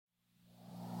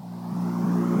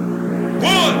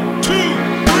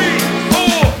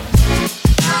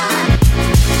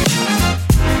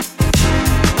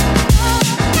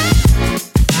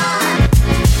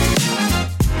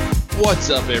What's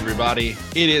up, everybody?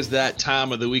 It is that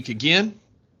time of the week again.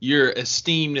 Your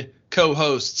esteemed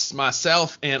co-hosts,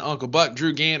 myself and Uncle Buck,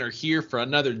 Drew Gann, are here for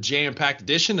another jam-packed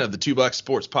edition of the Two Buck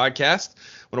Sports Podcast.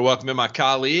 I want to welcome in my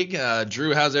colleague.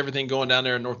 Drew, how's everything going down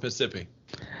there in North Mississippi?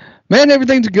 Man,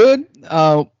 everything's good.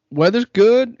 Weather's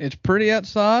good. It's pretty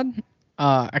outside.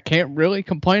 I can't really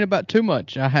complain about too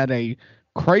much. I had a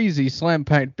crazy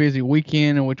slam-packed busy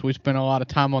weekend in which we spent a lot of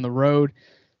time on the road.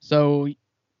 So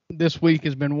this week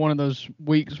has been one of those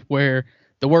weeks where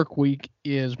the work week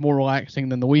is more relaxing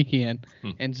than the weekend.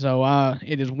 And so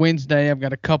it is Wednesday. I've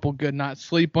got a couple good nights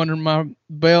sleep under my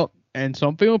belt, and so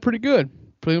I'm feeling pretty good.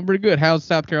 How's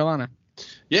South Carolina?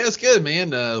 Yeah, it's good,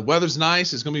 man. Weather's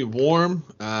nice. It's going to be warm.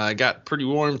 It got pretty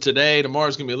warm today.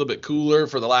 Tomorrow's going to be a little bit cooler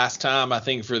for the last time, I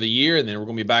think, for the year, and then we're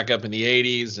going to be back up in the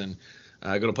 80s, and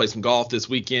going to play some golf this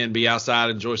weekend, be outside,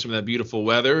 enjoy some of that beautiful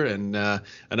weather. And I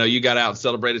know you got out and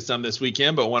celebrated some this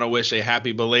weekend, but want to wish a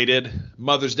happy belated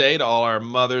Mother's Day to all our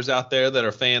mothers out there that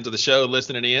are fans of the show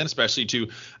listening in, especially to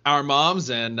our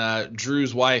moms and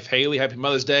Drew's wife, Haley. Happy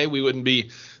Mother's Day. We wouldn't be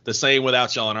the same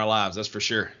without y'all in our lives, that's for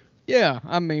sure. Yeah,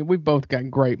 I mean, we've both got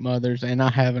great mothers, and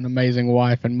I have an amazing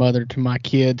wife and mother to my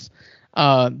kids.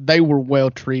 They were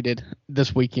well treated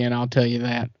this weekend, I'll tell you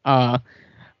that.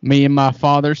 Me and my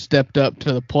father stepped up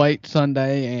to the plate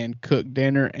Sunday and cooked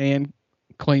dinner and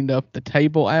cleaned up the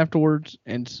table afterwards.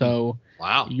 And so,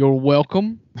 wow, you're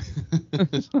welcome.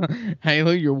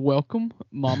 Haley, you're welcome.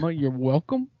 Mama, you're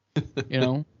welcome.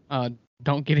 Don't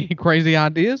get any crazy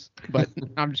ideas, but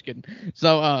I'm just kidding.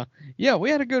 So, yeah,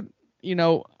 we had a good,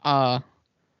 I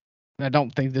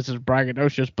don't think this is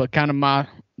braggadocious, but kind of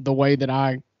the way that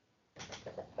I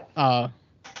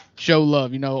show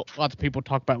love. Lots of people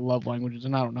talk about love languages,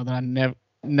 and I don't know that I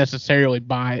necessarily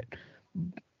buy it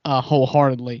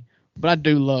wholeheartedly, but I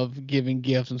do love giving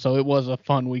gifts, and so it was a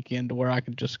fun weekend to where I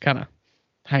could just kind of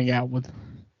hang out with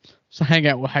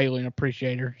Haley and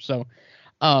appreciate her. So,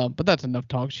 but that's enough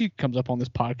talk. She comes up on this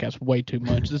podcast way too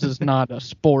much. This is not a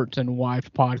sports and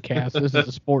wife podcast. This is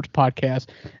a sports podcast,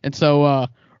 and so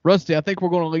Rusty, I think we're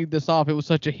going to lead this off. It was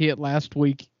such a hit last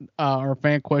week, our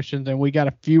fan questions, and we got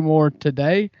a few more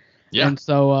today. Yeah. And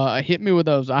so hit me with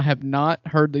those. I have not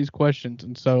heard these questions,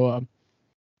 and so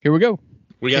here we go.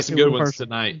 We got some good ones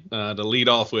tonight to lead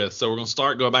off with. So we're going to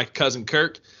start going back to Cousin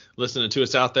Kirk, listening to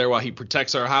us out there while he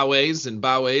protects our highways and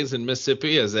byways in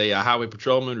Mississippi as a highway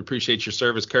patrolman. We appreciate your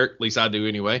service, Kirk. At least I do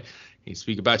anyway. You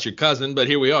speak about your cousin, but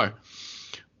here we are.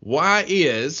 Why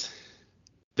is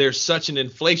there such an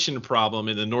inflation problem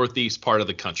in the northeast part of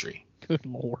the country? Good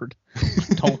Lord.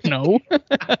 I don't know.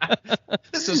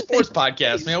 This is a sports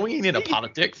podcast, man. We ain't into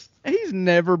politics. He's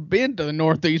never been to the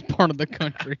northeast part of the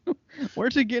country.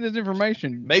 Where's he getting his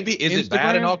information? Maybe, is Instagram? It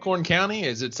bad in Alcorn County?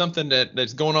 Is it something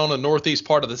that's going on in the northeast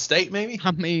part of the state, maybe?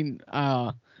 I mean,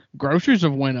 groceries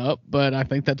have went up, but I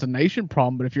think that's a nation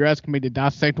problem. But if you're asking me to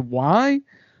dissect why,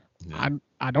 yeah.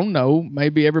 I don't know.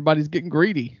 Maybe everybody's getting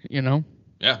greedy,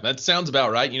 Yeah, that sounds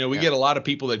about right. We get a lot of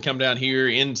people that come down here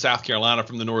in South Carolina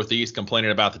from the Northeast complaining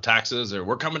about the taxes, or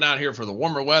we're coming down here for the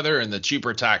warmer weather and the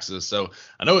cheaper taxes. So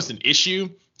I know it's an issue.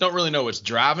 Don't really know what's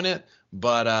driving it,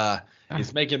 but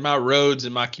it's making my roads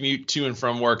and my commute to and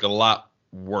from work a lot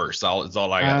worse. That's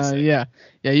all I got to say. Yeah,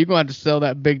 you're going to have to sell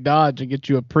that big Dodge and get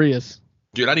you a Prius.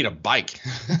 Dude, I need a bike.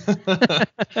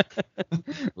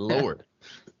 Lord.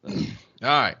 All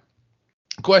right.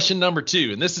 Question number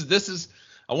 2, and this is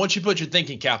I want you to put your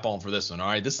thinking cap on for this one, all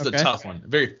right? This is a tough one, a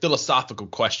very philosophical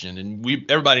question, and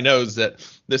everybody knows that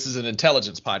this is an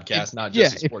intelligence podcast, not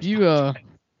just a sports podcast.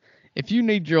 If you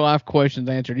need your life questions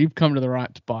answered, you've come to the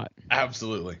right spot.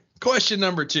 Absolutely. Question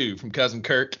number 2 from Cousin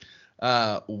Kirk.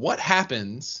 What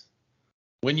happens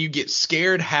when you get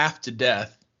scared half to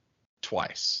death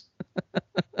twice?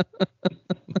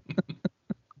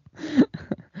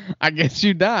 I guess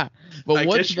you die. But I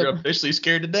guess you're officially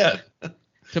scared to death.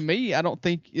 To me, I don't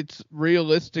think it's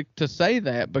realistic to say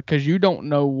that because you don't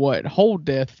know what whole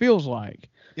death feels like.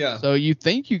 Yeah. So you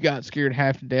think you got scared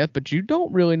half to death, but you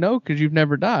don't really know because you've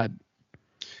never died.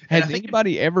 Has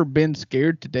anybody ever been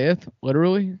scared to death,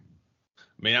 literally?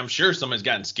 I mean, I'm sure someone's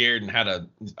gotten scared and had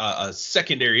a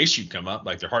secondary issue come up,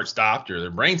 like their heart stopped or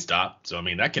their brain stopped. So, I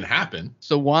mean, that can happen.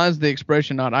 So why is the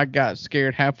expression not, I got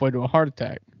scared halfway to a heart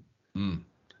attack?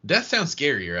 Death sounds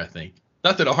scarier, I think.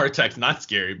 Not that a heart attack's not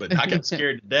scary, but I got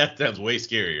scared to death sounds way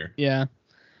scarier. Yeah.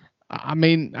 I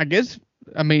mean,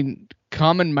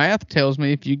 common math tells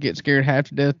me if you get scared half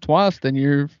to death twice, then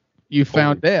you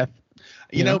found death.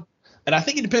 You know, And I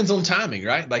think it depends on timing,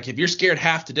 right? Like if you're scared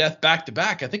half to death back to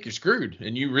back, I think you're screwed,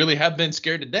 and you really have been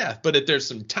scared to death. But if there's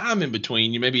some time in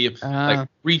between, you maybe like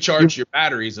recharge your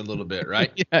batteries a little bit,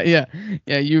 right? Yeah.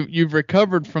 You've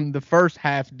recovered from the first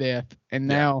half death, and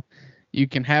now you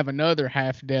can have another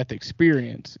half death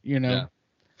experience. Yeah.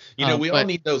 We all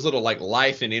need those little like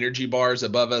life and energy bars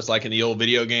above us, like in the old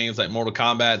video games, like Mortal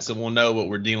Kombat, so we'll know what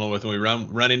we're dealing with when we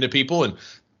run into people, and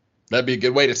that'd be a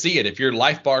good way to see it. If your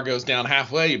life bar goes down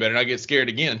halfway, you better not get scared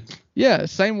again. Yeah,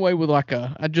 same way with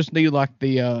I just need like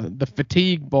the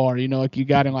fatigue bar, like you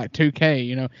got in like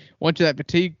 2K, once that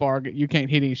fatigue bar, you can't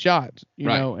hit any shots,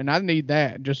 and I need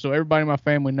that just so everybody in my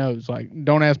family knows, like,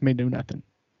 don't ask me to do nothing.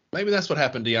 Maybe that's what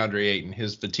happened to DeAndre Ayton.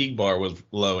 His fatigue bar was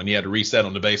low and he had to reset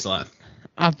on the baseline.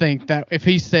 I think that if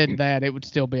he said that, it would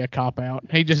still be a cop out.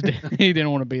 He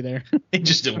didn't want to be there. He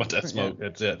just didn't want that smoke. Yeah.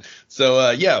 That's it. So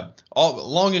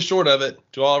long and short of it,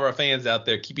 to all of our fans out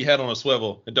there, keep your head on a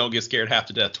swivel and don't get scared half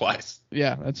to death twice.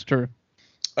 Yeah, that's true.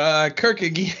 Kirk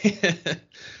again.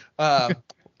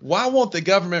 Why won't the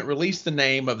government release the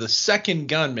name of the second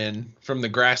gunman from the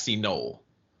grassy knoll?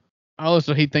 Oh,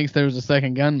 so he thinks there was a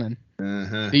second gunman.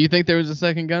 Uh-huh. Do you think there was a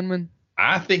second gunman?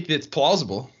 I think it's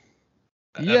plausible.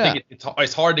 Yeah. I think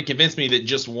it's hard to convince me that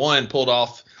just one pulled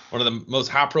off one of the most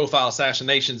high-profile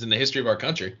assassinations in the history of our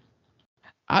country.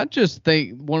 I just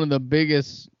think one of the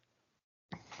biggest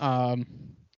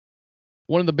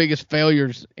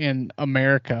failures in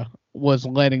America was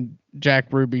letting Jack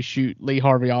Ruby shoot Lee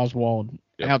Harvey Oswald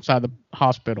outside the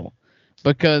hospital,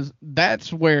 because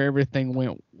that's where everything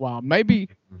went wild. Maybe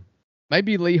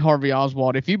Lee Harvey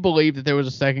Oswald, if you believe that there was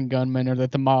a second gunman or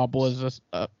that the mob was,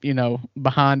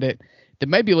 behind it, then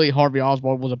maybe Lee Harvey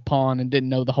Oswald was a pawn and didn't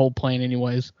know the whole plan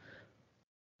anyways.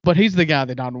 But he's the guy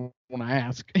that I don't want to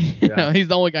ask. He's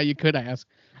the only guy you could ask.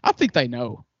 I think they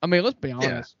know. I mean, let's be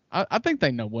honest. Yeah. I think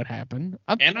they know what happened.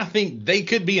 And I think they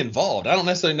could be involved. I don't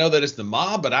necessarily know that it's the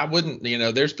mob, but I wouldn't.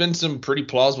 There's been some pretty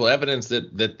plausible evidence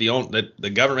that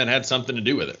the government had something to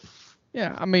do with it.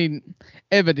 Yeah, I mean,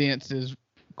 evidence is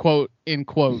quote in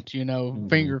quotes,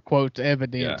 finger quotes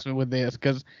evidence with this,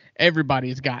 because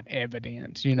everybody's got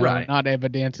evidence. Right. Not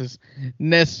evidence is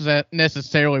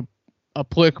necessarily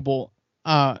applicable,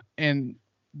 and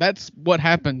that's what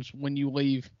happens when you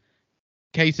leave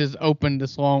cases open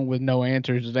this long with no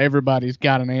answers. Is everybody's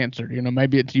got an answer.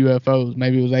 Maybe it's UFOs,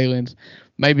 maybe it was aliens,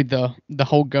 maybe the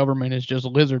whole government is just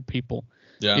lizard people.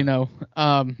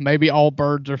 Maybe all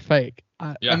birds are fake.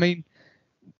 I mean,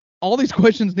 all these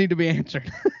questions need to be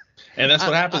answered. And that's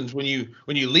what happens when you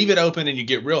leave it open and you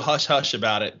get real hush hush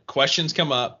about it. Questions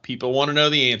come up, people want to know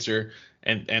the answer,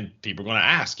 and people are going to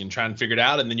ask and try and figure it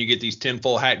out. And then you get these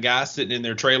tinfoil hat guys sitting in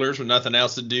their trailers with nothing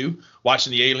else to do, watching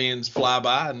the aliens fly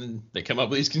by, and then they come up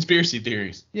with these conspiracy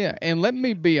theories. Yeah, and let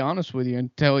me be honest with you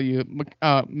and tell you,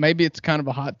 maybe it's kind of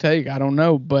a hot take, I don't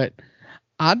know, but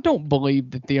I don't believe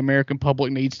that the American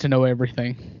public needs to know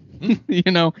everything.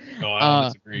 No, I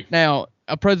don't disagree. Now,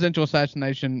 a presidential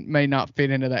assassination may not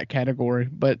fit into that category,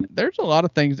 but there's a lot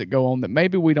of things that go on that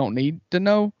maybe we don't need to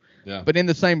know. Yeah. But in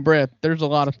the same breath, there's a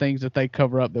lot of things that they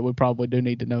cover up that we probably do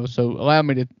need to know. So allow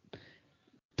me to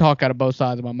talk out of both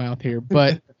sides of my mouth here.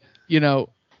 But,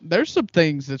 there's some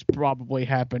things that's probably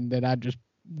happened that I just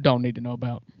don't need to know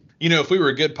about. If we were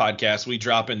a good podcast, we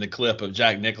drop in the clip of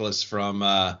Jack Nicklaus from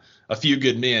A Few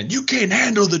Good Men. You can't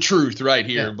handle the truth right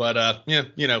here. Yeah. But,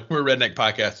 we're a redneck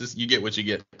podcast. You get what you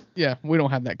get. Yeah, we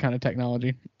don't have that kind of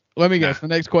technology. Let me guess. The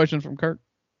next question from Kirk.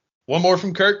 One more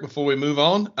from Kirk before we move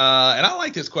on. And I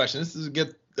like this question. This is a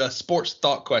good sports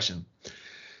thought question.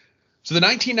 So the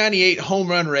 1998 home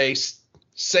run race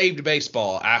saved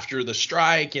baseball after the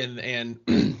strike and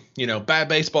bad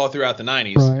baseball throughout the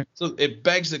 90s. Right. So it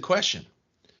begs the question,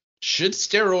 should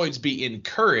steroids be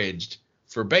encouraged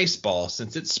for baseball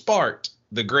since it sparked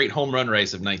the great home run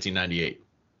race of 1998?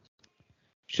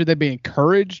 Should they be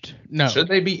encouraged? No. Should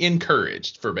they be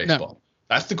encouraged for baseball? No.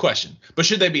 That's the question. But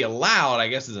should they be allowed, I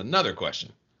guess, is another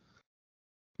question.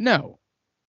 No.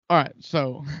 All right.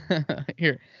 So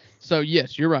here. So,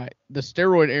 yes, you're right. The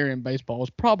steroid era in baseball was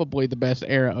probably the best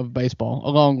era of baseball,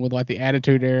 along with like the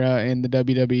Attitude Era and the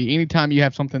WWE. Anytime you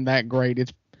have something that great,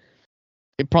 it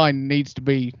probably needs to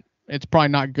be. It's probably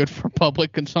not good for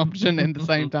public consumption at the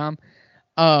same time.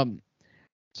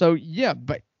 So, yeah,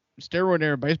 but steroid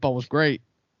era baseball was great.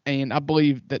 And I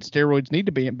believe that steroids need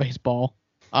to be in baseball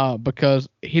because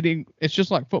hitting, it's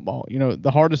just like football.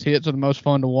 The hardest hits are the most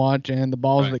fun to watch, and the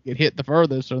balls that get hit the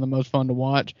furthest are the most fun to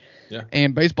watch. Yeah.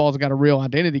 And baseball's got a real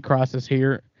identity crisis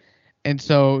here. And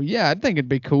so, yeah, I think it'd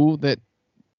be cool that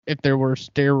if there were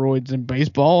steroids in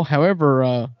baseball.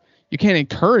 However, you can't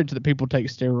encourage that people take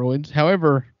steroids.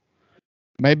 However,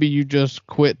 maybe you just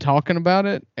quit talking about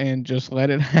it and just let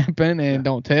it happen and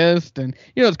don't test. And,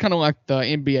 it's kind of like the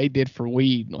NBA did for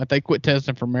weed. Like they quit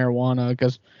testing for marijuana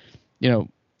because,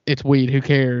 it's weed. Who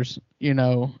cares?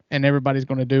 And everybody's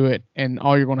going to do it. And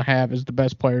all you're going to have is the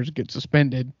best players get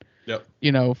suspended, Yep.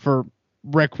 For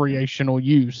recreational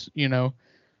use.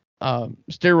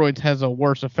 Steroids has a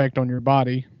worse effect on your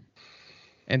body.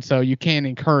 And so you can't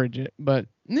encourage it. But,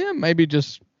 maybe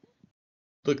just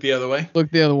look the other way.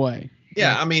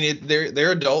 Yeah, I mean,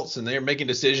 they're adults and they're making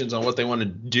decisions on what they want to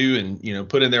do and,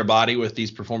 put in their body with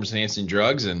these performance-enhancing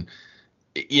drugs. And,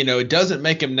 it doesn't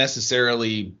make them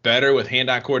necessarily better with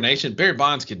hand-eye coordination. Barry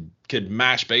Bonds could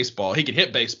mash baseball. He could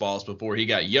hit baseballs before he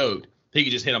got yoked. He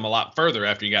could just hit them a lot further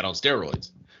after he got on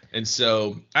steroids. And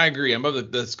so I agree. I'm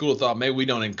of the school of thought maybe we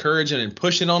don't encourage it and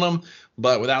push it on them.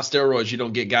 But without steroids, you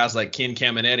don't get guys like Ken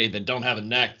Caminiti that don't have a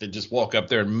neck that just walk up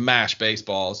there and mash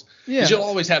baseballs. Yeah. Because you'll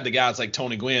always have the guys like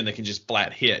Tony Gwynn that can just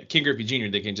flat hit. Ken Griffey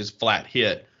Jr. that can just flat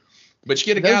hit. But you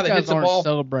get a guy that hits the ball. Aren't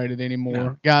celebrated anymore.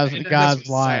 No. Guys like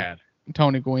sad.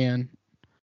 Tony Gwynn.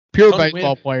 Pure Tony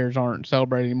baseball Gwynn. Players aren't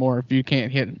celebrated anymore if you can't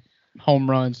hit home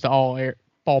runs to all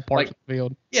parts of the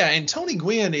field. Yeah, and Tony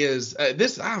Gwynn is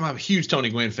I'm a huge Tony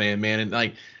Gwynn fan, man. And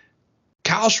like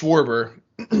Kyle Schwarber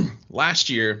last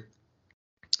year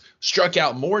struck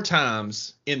out more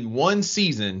times in one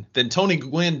season than Tony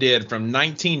Gwynn did from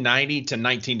 1990 to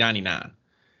 1999.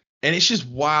 And it's just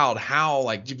wild how,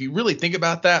 like, if you really think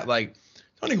about that, like,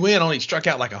 Tony Gwynn only struck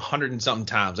out like 100 and something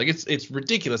times. Like, it's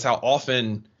ridiculous how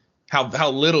often, how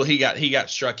little he got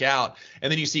struck out.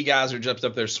 And then you see guys are just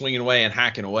up there swinging away and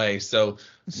hacking away. So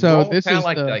this is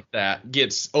like that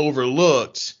gets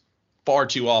overlooked far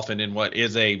too often in what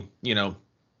is a,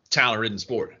 talent-ridden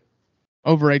sport.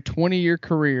 Over a 20-year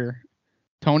career,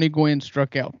 Tony Gwynn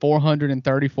struck out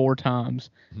 434 times,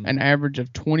 an average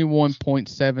of 21.7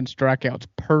 strikeouts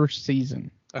per season.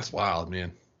 That's wild,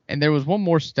 man. And there was one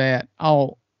more stat.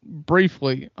 I'm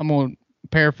going to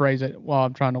paraphrase it while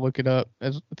I'm trying to look it up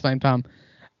at the same time.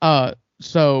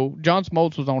 So John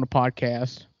Smoltz was on a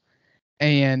podcast,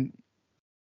 and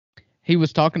he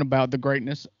was talking about the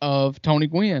greatness of Tony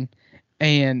Gwynn.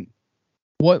 And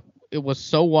what it was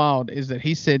so wild is that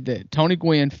he said that Tony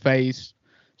Gwynn faced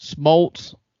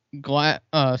Smoltz, Glavine,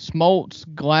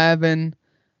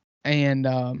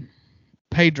 and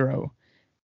Pedro,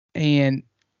 and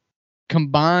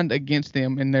combined against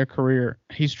them in their career,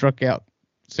 he struck out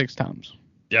 6 times.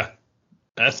 Yeah,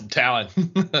 that's some talent.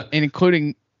 And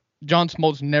including John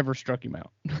Smoltz never struck him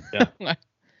out. Yeah.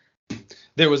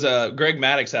 There was Greg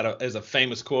Maddux has a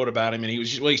famous quote about him, and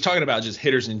he's talking about just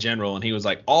hitters in general, and he was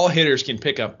like, all hitters can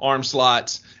pick up arm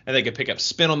slots, and they can pick up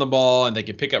spin on the ball, and they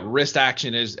can pick up wrist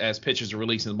action as pitchers are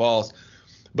releasing the balls,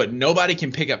 but nobody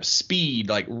can pick up speed,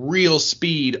 like real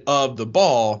speed of the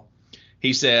ball.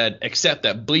 He said, except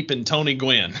that bleeping Tony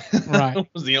Gwynn. Right.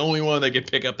 Was the only one that could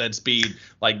pick up that speed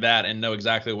like that and know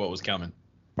exactly what was coming.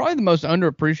 Probably the most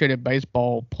underappreciated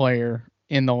baseball player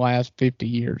in the last 50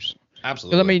 years.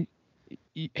 Absolutely. Because, I mean,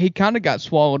 he kind of got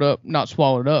not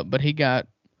swallowed up, but he got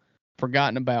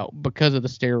forgotten about because of the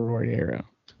steroid era.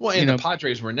 Well, and the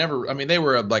Padres were never, they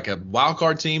were like a wild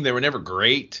card team. They were never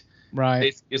great.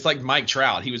 Right. It's like Mike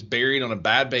Trout. He was buried on a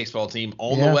bad baseball team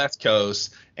on the West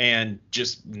Coast and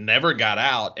just never got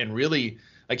out. And really,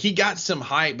 like, he got some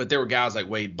hype, but there were guys like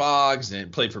Wade Boggs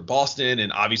and played for Boston,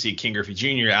 and obviously Ken Griffey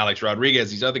Jr., Alex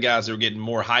Rodriguez, these other guys that were getting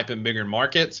more hype in bigger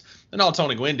markets. And all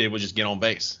Tony Gwynn did was just get on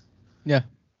base. Yeah.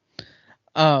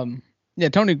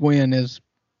 Tony Gwynn is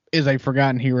a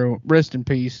forgotten hero. Rest in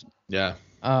peace. Yeah.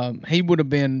 He would have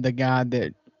been the guy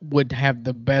that would have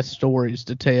the best stories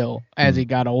to tell as he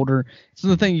got older. It's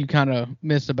the thing you kind of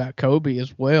miss about Kobe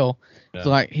as well. Yeah. It's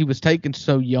like he was taken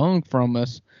so young from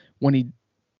us when he,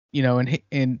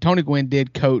 and Tony Gwynn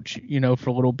did coach, for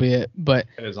a little bit, but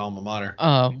at his alma mater.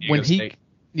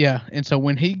 And so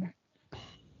when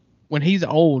he's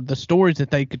old, the stories that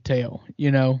they could tell,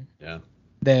 Yeah.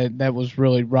 that was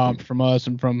really robbed from us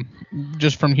and from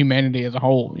humanity as a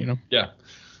whole, Yeah.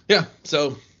 Yeah.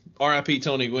 So R.I.P.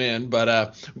 Tony Gwynn.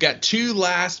 But we've got 2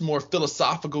 last more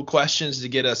philosophical questions to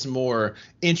get us more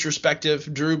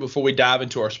introspective, Drew, before we dive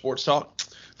into our sports talk.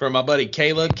 From my buddy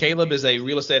Caleb. Caleb is a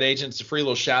real estate agent. It's a free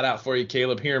little shout out for you,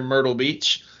 Caleb, here in Myrtle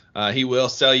Beach. He will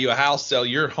sell you a house, sell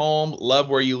your home, love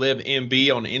where you live,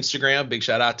 MB on Instagram. Big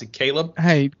shout out to Caleb.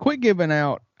 Hey, quit giving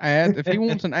out ads. If he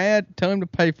wants an ad, tell him to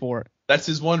pay for it. That's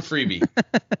his one freebie.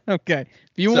 Okay.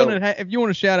 If you want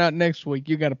to shout out next week,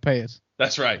 you got to pay us.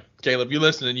 That's right, Caleb. You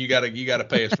listening? You gotta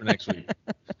pay us for next week.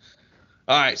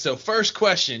 All right. So first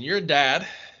question: you're a dad.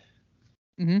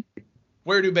 Mm-hmm.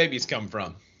 Where do babies come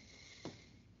from?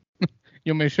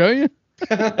 You want me to show you?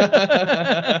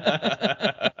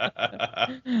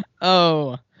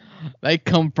 Oh, they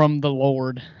come from the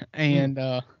Lord, and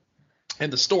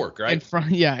And the stork, right?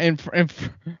 and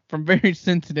from very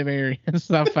sensitive areas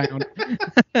I found.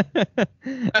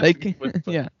 They can,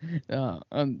 yeah.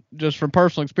 Just from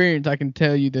personal experience, I can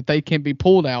tell you that they can be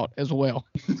pulled out as well.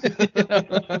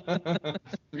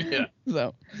 Yeah.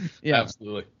 So, yeah.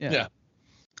 Absolutely. Yeah.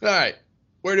 All right.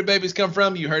 Where do babies come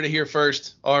from? You heard it here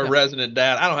first. Our resident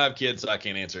dad. I don't have kids, so I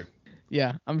can't answer.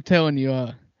 Yeah, I'm telling you,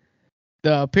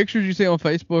 the pictures you see on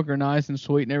Facebook are nice and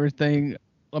sweet and everything.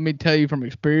 Let me tell you from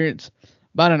experience,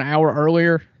 about an hour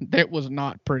earlier, that was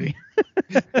not pretty.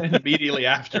 And immediately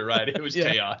after, right? It was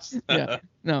chaos. Yeah.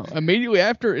 No, immediately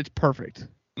after, it's perfect.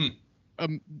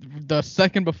 The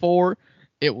second before,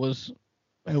 it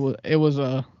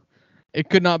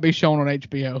could not be shown on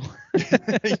HBO.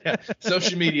 Yeah.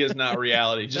 Social media is not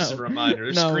reality. Just a reminder.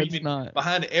 It's not.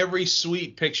 Behind every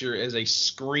sweet picture is a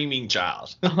screaming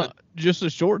child. Just a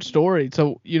short story.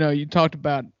 So, you talked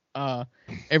about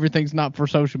everything's not for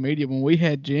social media. When we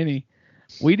had Jenny,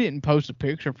 we didn't post a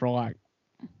picture for like,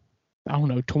 I don't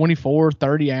know, 24,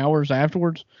 30 hours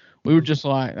afterwards. We were just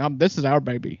like, this is our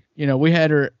baby. We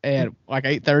had her at like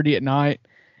 8:30 at night.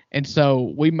 And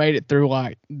so we made it through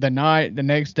like the night, the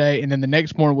next day, and then the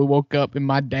next morning we woke up and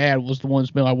my dad was the one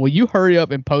that's been like, "Will you hurry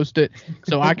up and post it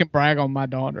so I can brag on my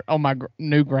daughter, on my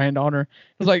new granddaughter?" I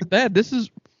was like, "Dad, this is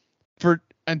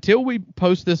until we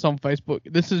post this on Facebook.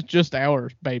 This is just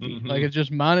ours, baby. Mm-hmm. Like it's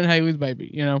just mine and Haley's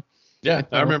baby, Yeah,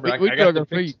 I remember. I got the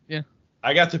feet. Yeah.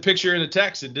 I got the picture in the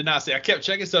text and did not see. I kept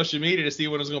checking social media to see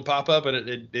when it was going to pop up, and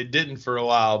it didn't for a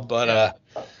while, but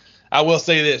I will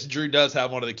say this: Drew does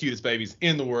have one of the cutest babies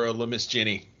in the world, Miss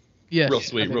Jenny. Yes. Real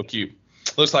sweet, real cute.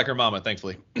 Looks like her mama,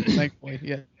 thankfully. Thankfully,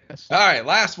 yes. All right,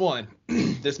 last one.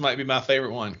 This might be my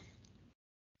favorite one.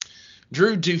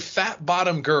 Drew, do fat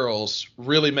bottom girls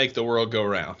really make the world go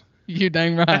round? You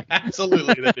dang right.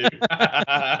 Absolutely, they do. What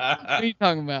are you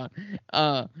talking about?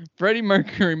 Freddie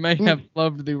Mercury may have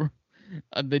loved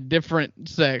the different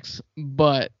sex,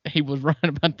 but he was right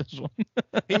about this one.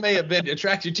 He may have been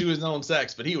attracted to his own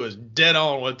sex, but he was dead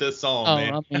on with this song,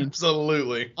 man. I mean,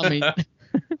 absolutely. I mean,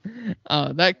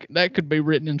 that could be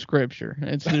written in scripture.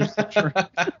 It's just true.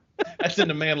 That's in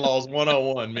the man laws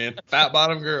 101, man. Fat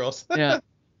bottom girls. Yeah.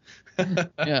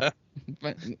 Yeah.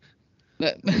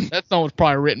 That song was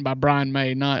probably written by Brian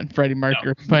May, not Freddie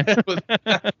Mercury. No.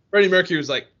 Freddie Mercury was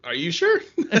like, "Are you sure?"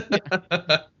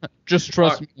 Just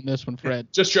trust me on this one, Fred.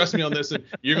 Just trust me on this one.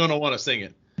 You're going to want to sing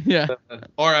it. Yeah.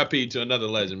 R.I.P. to another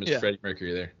legend, Mr. Freddie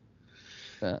Mercury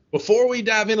there. Before we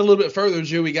dive in a little bit further,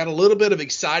 Drew, we got a little bit of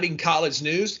exciting college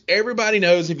news. Everybody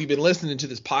knows, if you've been listening to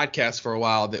this podcast for a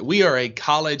while, that we are a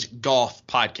college golf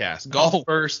podcast. Golf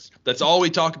first. That's all we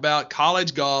talk about,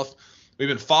 college golf. We've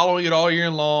been following it all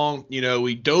year long.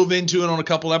 We dove into it on a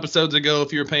couple episodes ago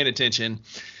if you were paying attention.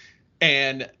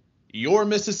 And your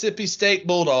Mississippi State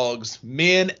Bulldogs,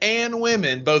 men and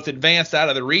women, both advanced out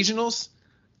of the regionals,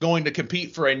 going to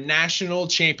compete for a national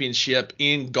championship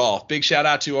in golf. Big shout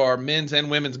out to our men's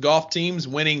and women's golf teams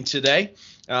winning today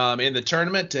in the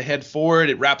tournament to head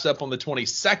forward. It wraps up on the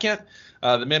 22nd.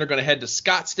 The men are going to head to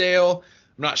Scottsdale.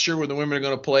 I'm not sure where the women are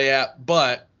going to play at,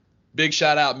 but big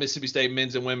shout out Mississippi State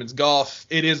men's and women's golf.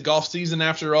 It is golf season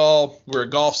after all. We're a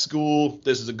golf school.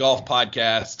 This is a golf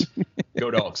podcast.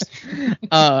 Go Dogs.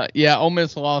 Yeah, Ole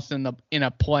Miss lost in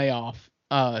a playoff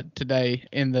today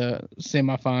in the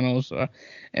semifinals,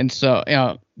 and so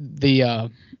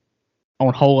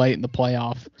on hole 8 in the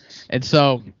playoff, and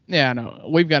so no,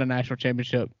 we've got a national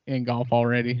championship in golf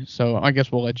already. So I guess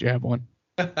we'll let you have one.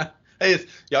 Hey,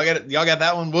 y'all got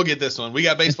that one. We'll get this one. We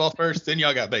got baseball first, then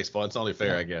y'all got baseball. It's only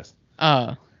fair, I guess.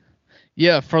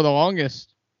 Yeah, for the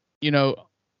longest,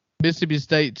 Mississippi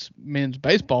State's men's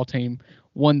baseball team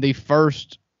won the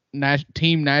first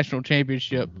team national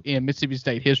championship in Mississippi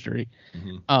State history.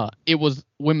 Mm-hmm. It was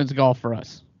women's golf for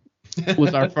us. It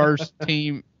was our first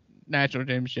team national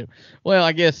championship. Well,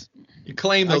 I guess you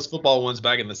claimed those football ones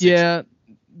back in the 60s. Yeah,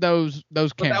 those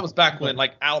count. But that was back when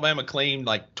Alabama claimed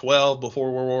 12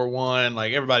 before World War One.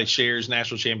 Everybody shares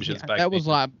national championships back then. That was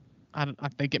I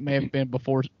think it may have been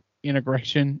before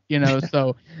integration,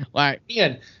 so and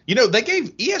they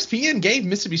gave ESPN gave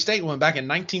Mississippi State one back in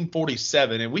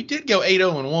 1947, and we did go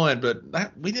 8-0-1,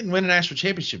 but we didn't win a national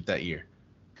championship that year.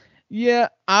 Yeah,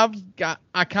 I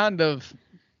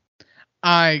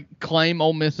claim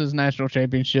Ole Miss's national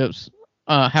championships.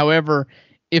 However,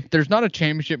 if there's not a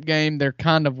championship game, they're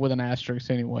kind of with an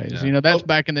asterisk anyways. Yeah. That's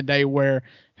back in the day where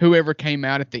whoever came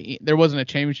out there wasn't a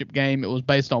championship game. It was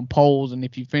based on polls, and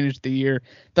if you finished the year,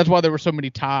 that's why there were so many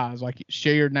ties,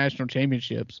 shared national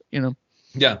championships,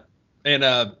 Yeah. And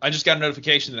I just got a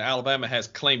notification that Alabama has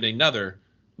claimed another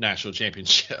national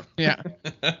championship. Yeah.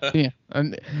 Yeah.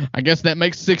 And I guess that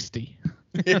makes 60.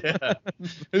 Yeah.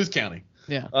 Who's counting?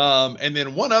 Yeah. And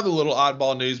then one other little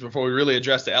oddball news before we really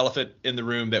address the elephant in the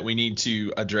room that we need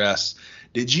to address.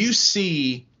 Did you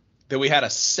see that we had a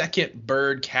second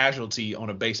bird casualty on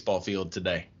a baseball field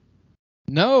today?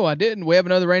 No, I didn't. We have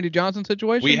another Randy Johnson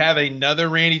situation. We have another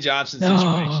Randy Johnson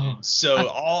situation.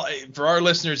 So for our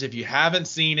listeners, if you haven't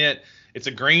seen it, it's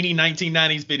a grainy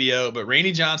 1990s video, but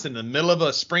Randy Johnson in the middle of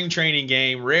a spring training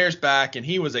game rears back, and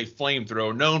he was a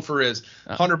flamethrower, known for his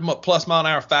 100+ mile an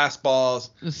hour fastballs.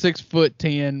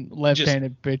 6'10"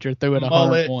 left-handed pitcher, threw it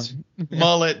 101.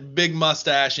 Mullet, big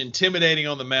mustache, intimidating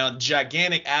on the mound,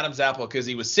 gigantic Adam's apple because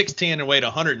he was 6'10" and weighed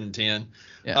 110.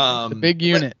 Yeah, the big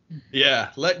unit.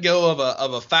 Let go of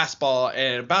a fastball,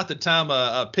 and about the time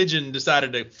a pigeon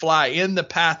decided to fly in the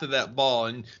path of that ball,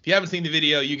 and if you haven't seen the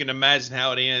video, you can imagine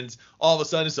how it ends. All of a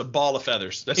sudden, it's a ball of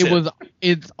feathers. That's it.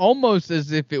 It's almost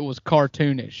as if it was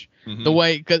cartoonish, the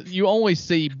way, because you only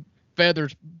see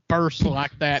feathers burst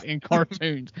like that in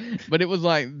cartoons, but it was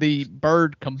like the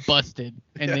bird combusted,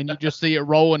 and then you just see it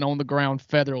rolling on the ground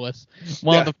featherless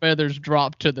while the feathers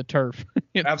drop to the turf.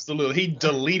 Absolutely. He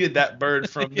deleted that bird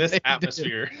from this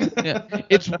atmosphere.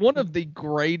 It's one of the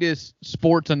greatest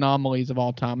sports anomalies of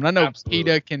all time. And I know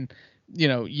PETA can,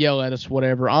 yell at us,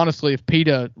 whatever. Honestly, if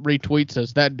PETA retweets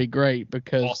us, that'd be great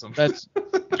because that's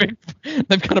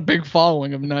they've got a big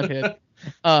following of nuthead.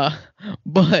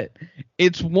 But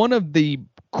it's one of the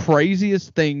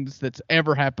craziest things that's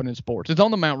ever happened in sports. It's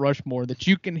on the Mount Rushmore that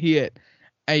you can hit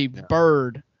a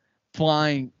bird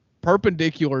flying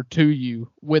perpendicular to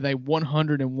you with a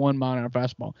 101 mile an hour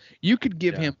fastball. You could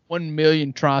give him 1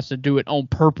 million tries to do it on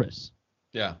purpose.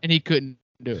 Yeah. And he couldn't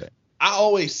do it. I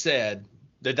always said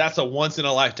that that's a once in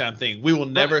a lifetime thing. We will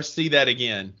never see that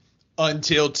again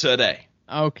until today.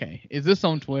 Okay. Is this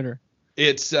on Twitter?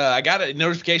 It's I got a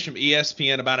notification from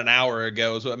ESPN about an hour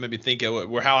ago is what made me think of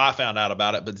how I found out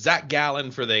about it. But Zach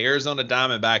Gallen for the Arizona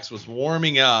Diamondbacks was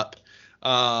warming up,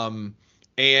 and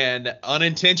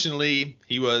unintentionally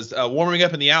he was warming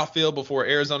up in the outfield before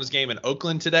Arizona's game in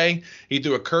Oakland today. He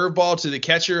threw a curveball to the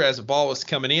catcher as the ball was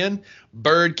coming in.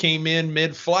 Bird came in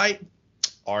mid-flight.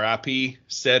 RIP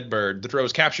said bird. The throw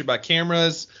was captured by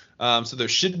cameras. So there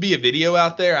should be a video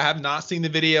out there. I have not seen the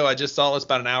video. I just saw this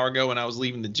about an hour ago when I was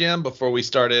leaving the gym before we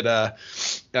started our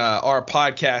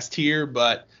podcast here.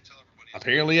 But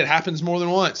apparently it happens more than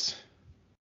once.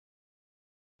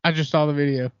 I just saw the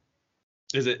video.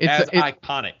 Is it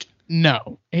iconic?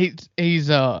 No. He's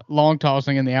long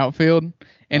tossing in the outfield,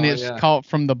 and it's caught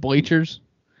from the bleachers.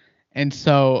 And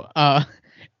so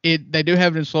they do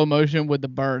have it in slow motion with the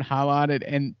bird highlighted,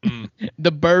 and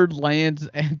the bird lands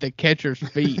at the catcher's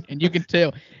feet, and you can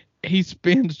tell he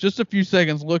spends just a few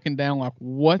seconds looking down like,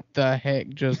 what the heck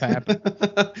just happened?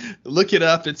 Look it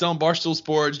up. It's on Barstool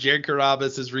Sports. Jared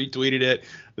Carabas has retweeted it.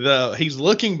 He's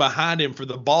looking behind him for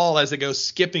the ball as it goes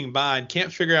skipping by and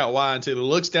can't figure out why until he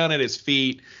looks down at his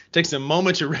feet, takes a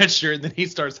moment to register, and then he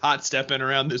starts hot stepping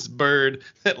around this bird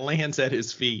that lands at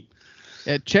his feet.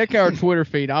 Check our Twitter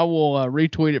feed. I will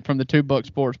retweet it from the 2 Buck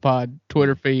Sports Pod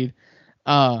Twitter feed.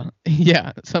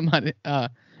 Somebody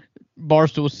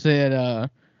Barstool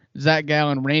said Zach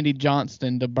Gallen, Randy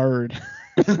Johnston, the bird.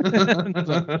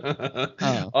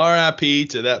 R.I.P.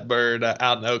 to that bird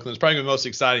out in Oakland. It's probably the most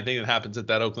exciting thing that happens at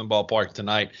that Oakland ballpark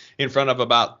tonight in front of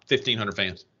about 1,500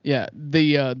 fans. Yeah,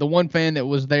 the one fan that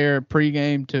was there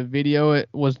pregame to video it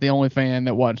was the only fan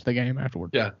that watched the game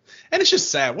afterwards. Yeah, and it's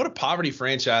just sad. What a poverty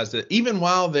franchise that even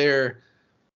while they're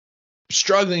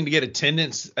struggling to get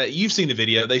attendance, you've seen the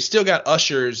video, they still got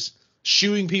ushers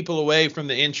shooing people away from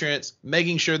the entrance,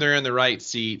 making sure they're in the right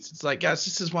seats. It's like, guys,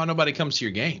 this is why nobody comes to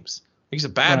your games. It's a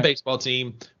bad baseball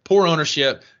team, poor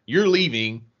ownership. You're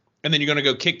leaving, and then you're going to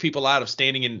go kick people out of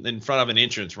standing in front of an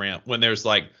entrance ramp when there's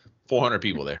like 400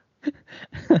 people there.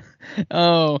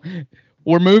 Oh,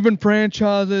 we're moving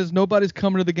franchises. Nobody's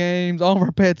coming to the games. All of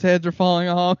our pets' heads are falling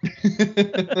off.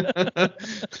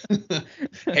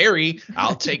 Harry,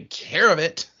 I'll take care of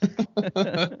it.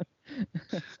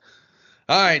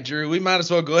 All right, Drew, we might as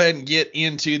well go ahead and get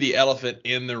into the elephant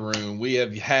in the room. We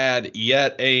have had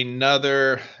yet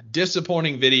another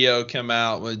disappointing video come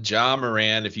out with Ja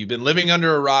Morant. If you've been living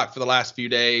under a rock for the last few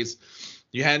days,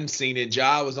 you hadn't seen it.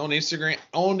 Ja was on an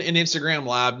Instagram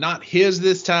live, not his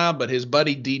this time, but his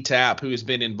buddy D-Tap, who has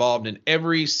been involved in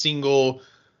every single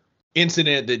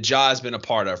incident that Ja has been a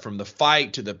part of, from the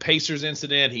fight to the Pacers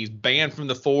incident. He's banned from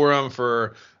the forum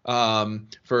for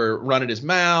running his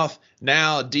mouth.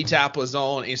 Now D-Tap was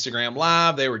on Instagram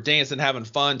live. They were dancing, having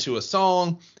fun to a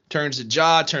song. Turns to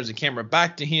Ja, turns the camera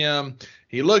back to him.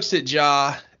 He looks at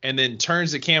Ja and then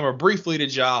turns the camera briefly to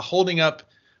Ja, holding up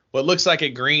what looks like a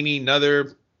grainy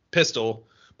another pistol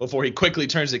before he quickly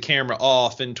turns the camera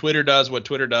off. And Twitter does what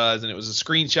Twitter does, and it was a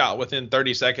screenshot within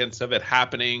 30 seconds of it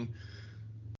happening.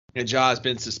 And Ja has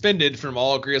been suspended from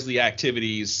all Grizzly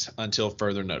activities until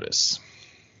further notice.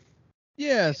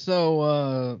 Yeah,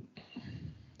 so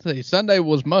see, Sunday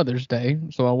was Mother's Day,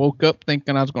 so I woke up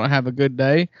thinking I was going to have a good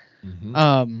day.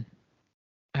 Mm-hmm.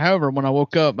 However, when I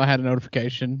woke up, I had a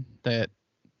notification that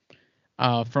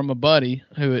from a buddy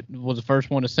who was the first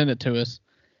one to send it to us,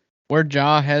 where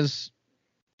Ja has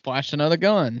flashed another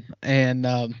gun. And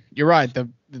you're right, the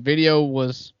video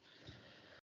was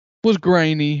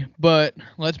grainy, but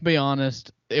let's be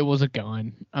honest, it was a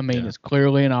gun. I mean, It's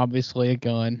clearly and obviously a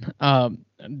gun.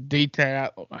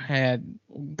 DTAP had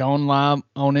gone live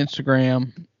on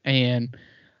Instagram and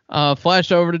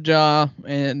flashed over to Ja,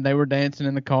 and they were dancing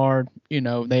in the car. You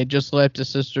know, they had just left his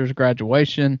sister's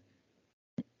graduation,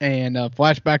 and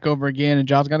flashed back over again, and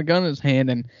Ja's got a gun in his hand,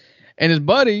 and his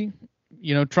buddy,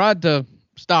 you know, tried to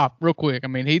stop real quick. I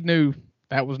mean, he knew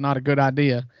that was not a good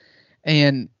idea,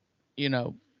 and you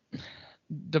know,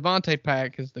 Devontae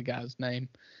Pack is the guy's name.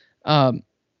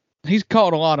 He's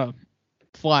caught a lot of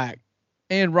flack,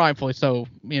 and rightfully so.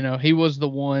 You know, he was the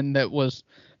one that was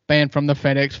banned from the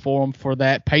FedEx Forum for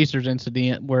that Pacers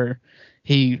incident where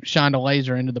he shined a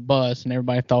laser into the bus and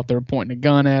everybody thought they were pointing a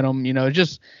gun at him. You know,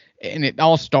 and it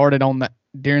all started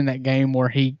during that game where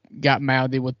he got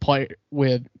mouthy with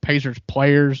Pacers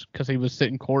players because he was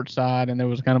sitting courtside and there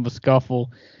was kind of a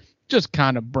scuffle, just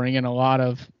kind of bringing a lot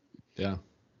of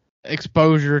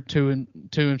exposure to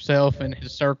himself and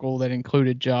his circle that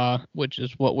included Ja, which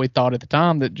is what we thought at the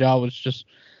time, that Ja was just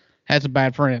had some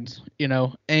bad friends, you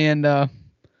know. And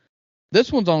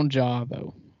this one's on Ja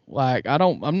though. Like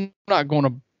I'm not going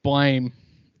to blame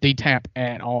DTAP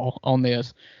at all on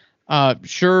this.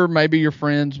 Sure, maybe your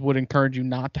friends would encourage you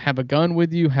not to have a gun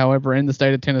with you. However, in the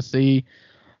state of Tennessee,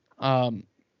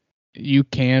 you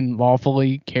can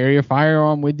lawfully carry a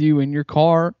firearm with you in your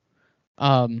car.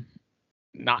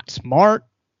 Not smart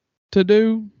to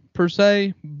do per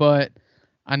se, but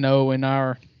I know in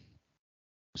our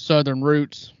southern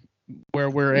roots where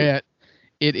we're at,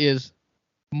 it is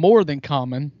more than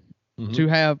common to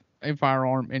have a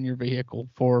firearm in your vehicle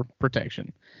for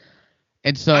protection.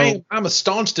 And so I'm a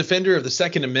staunch defender of the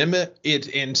Second Amendment.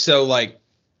 And so like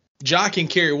Ja can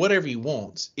carry whatever he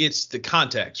wants. It's the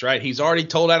context, right? He's already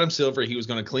told Adam Silver he was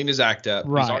going to clean his act up.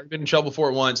 Right. He's already been in trouble for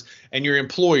it once. And your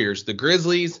employers, the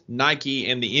Grizzlies, Nike,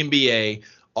 and the NBA,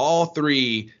 all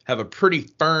three have a pretty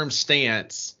firm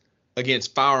stance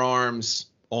against firearms,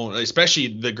 especially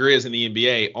the Grizz and the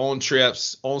NBA, on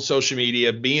trips, on social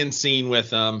media, being seen with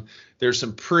them. There's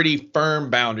some pretty firm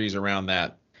boundaries around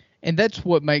that. And that's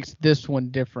what makes this one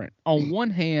different. On one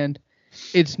hand,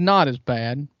 it's not as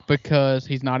bad because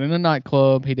he's not in a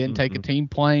nightclub. He didn't take a team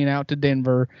plane out to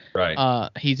Denver. Right.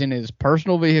 He's in his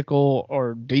personal vehicle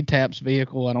or DTAP's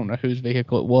vehicle. I don't know whose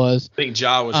vehicle it was. I think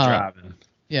Ja was driving.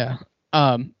 Yeah.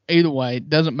 Either way, it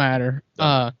doesn't matter.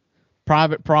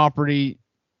 Private property.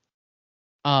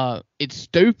 It's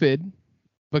stupid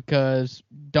because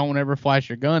don't ever flash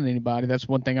your gun at anybody. That's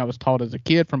one thing I was taught as a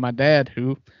kid from my dad,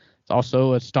 who is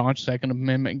also a staunch Second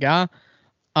Amendment guy.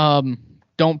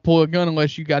 Don't pull a gun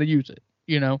unless you got to use it.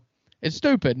 You know, it's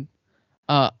stupid.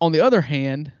 On the other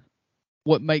hand,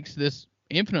 what makes this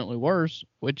infinitely worse,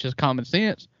 which is common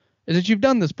sense, is that you've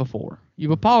done this before.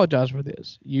 You've apologized for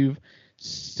this. You've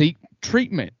seek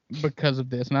treatment because of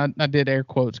this. And I did air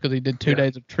quotes because he did 2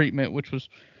 days of treatment, which was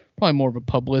probably more of a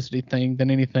publicity thing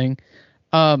than anything.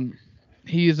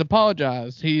 He has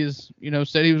apologized. He has,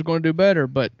 said he was going to do better,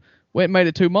 but went and made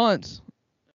it 2 months,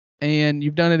 and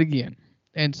you've done it again.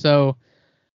 And so,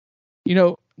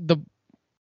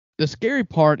 the scary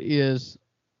part is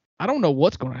I don't know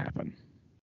what's going to happen,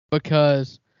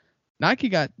 because Nike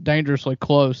got dangerously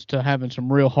close to having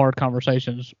some real hard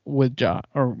conversations with Ja,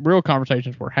 or real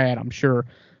conversations were had, I'm sure,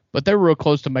 but they were real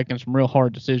close to making some real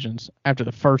hard decisions after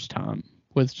the first time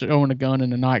with showing a gun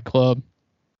in a nightclub.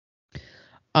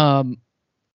 I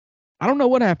don't know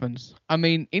what happens. I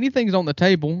mean, anything's on the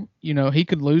table. He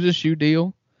could lose his shoe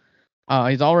deal.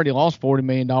 He's already lost $40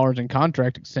 million in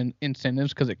contract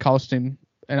incentives because it cost him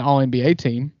an All-NBA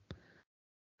team.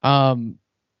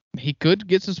 He could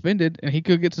get suspended, and he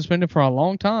could get suspended for a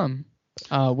long time,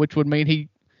 which would mean he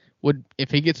would,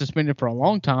 if he gets suspended for a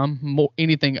long time,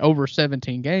 anything over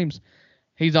 17 games,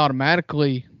 he's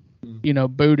automatically,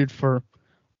 booted for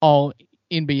all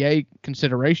NBA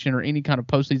consideration or any kind of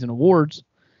postseason awards.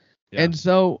 Yeah. And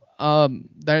so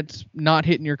that's not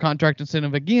hitting your contract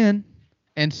incentive again.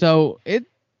 And so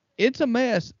it's a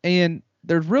mess. And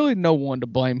there's really no one to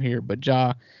blame here but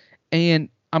Ja. And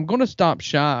I'm going to stop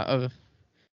shy of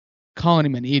calling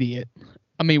him an idiot.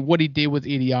 I mean, what he did was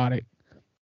idiotic.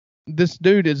 This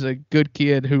dude is a good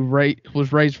kid who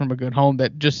was raised from a good home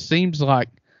that just seems like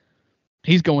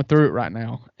he's going through it right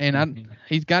now. And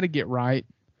he's got to get right.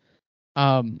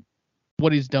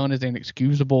 What he's done is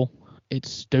inexcusable. It's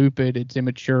stupid. It's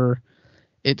immature.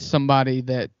 It's somebody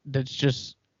that's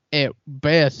just at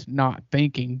best not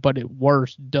thinking, but at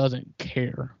worst doesn't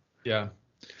care. Yeah.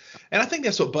 And I think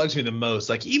that's what bugs me the most.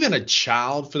 Like, even a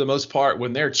child, for the most part,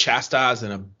 when they're chastised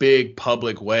in a big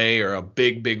public way or a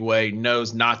big way,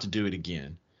 knows not to do it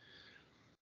again.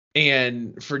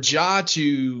 And for Ja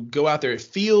to go out there, it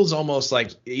feels almost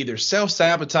like either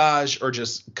self-sabotage or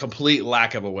just complete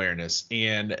lack of awareness.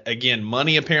 And again,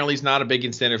 money apparently is not a big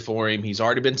incentive for him. He's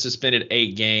already been suspended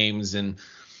 8 games. And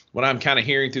what I'm kind of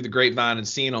hearing through the grapevine and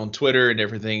seeing on Twitter and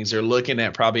different things, they're looking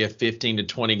at probably a 15 to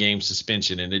 20 game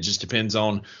suspension. And it just depends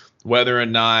on whether or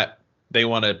not they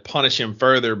want to punish him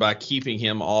further by keeping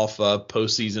him off of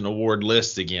postseason award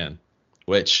lists again,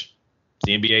 which is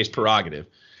the NBA's prerogative.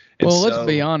 Well, let's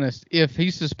be honest. If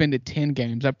he's suspended 10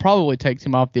 games, that probably takes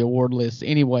him off the award list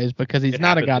anyways, because he's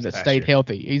not a guy that stayed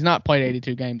healthy. He's not played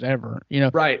 82 games ever.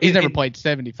 Right. He's never played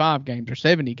 75 games or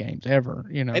 70 games ever.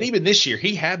 And even this year,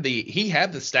 he had the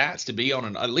stats to be on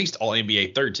an at least all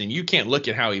NBA third team. You can't look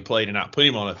at how he played and not put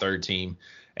him on a third team.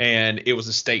 And it was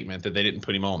a statement that they didn't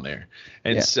put him on there.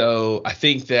 And so I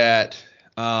think that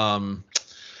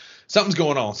something's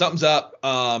going on. Something's up.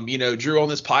 Drew, on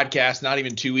this podcast, not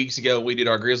even 2 weeks ago, we did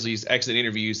our Grizzlies exit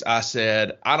interviews. I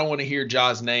said, I don't want to hear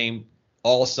Ja's name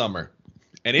all summer.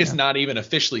 And it's not even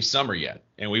officially summer yet.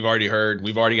 And we've already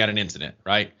got an incident,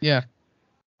 right? Yeah.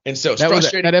 And so it's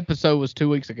frustrating. That episode was 2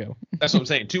 weeks ago. That's what I'm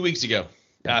saying. 2 weeks ago.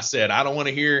 I said, I don't want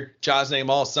to hear Ja's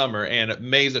name all summer. And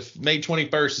May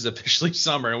 21st is officially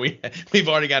summer. And we've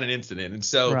already got an incident. And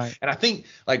so, and I think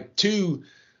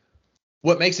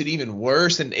what makes it even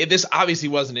worse, and this obviously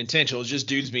wasn't intentional, it's just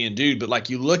dudes being dude, but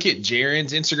like you look at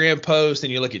Jaren's Instagram post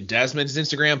and you look at Desmond's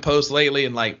Instagram post lately,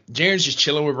 and like Jaren's just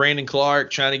chilling with Brandon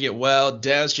Clark, trying to get well.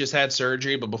 Des just had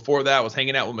surgery, but before that was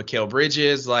hanging out with Mikal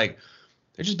Bridges. Like,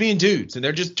 they're just being dudes and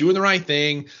they're just doing the right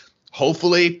thing.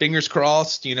 Hopefully, fingers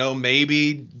crossed,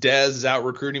 maybe Des is out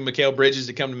recruiting Mikal Bridges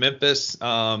to come to Memphis.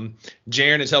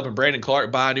 Jaren is helping Brandon Clark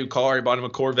buy a new car. He bought him a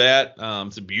Corvette.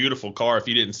 It's a beautiful car if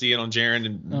you didn't see it on Jaren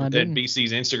and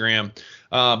BC's Instagram.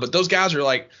 But those guys are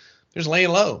like, they're just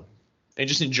laying low and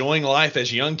just enjoying life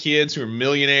as young kids who are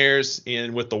millionaires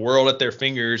and with the world at their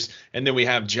fingers. And then we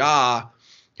have Ja,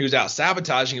 who's out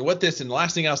sabotaging. And the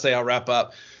last thing I'll say, I'll wrap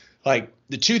up. Like,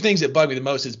 the two things that bug me the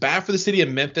most is bad for the city of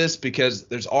Memphis because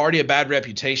there's already a bad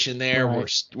reputation there.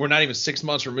 Right. We're not even 6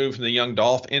 months removed from the young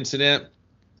Dolph incident.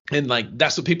 And like,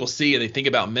 that's what people see and they think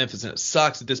about Memphis. And it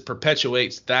sucks that this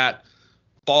perpetuates that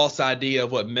false idea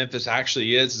of what Memphis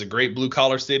actually is. It's a great blue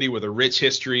collar city with a rich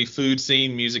history, food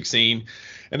scene, music scene.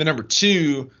 And then number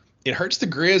two, it hurts the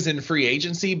Grizz in free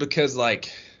agency because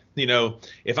like,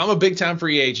 if I'm a big time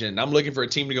free agent and I'm looking for a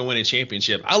team to go win a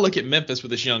championship, I look at Memphis with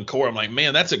this young core. I'm like,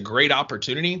 man, that's a great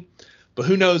opportunity. But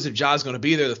who knows if Ja's going to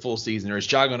be there the full season or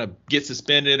is Ja going to get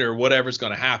suspended or whatever's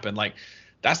going to happen. Like,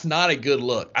 that's not a good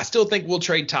look. I still think we'll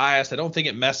trade Tyus. I don't think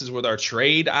it messes with our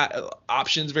trade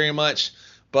options very much,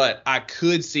 but I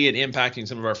could see it impacting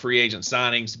some of our free agent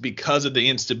signings because of the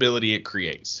instability it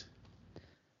creates.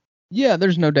 Yeah,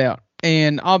 there's no doubt.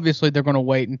 And obviously they're going to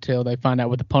wait until they find out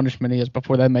what the punishment is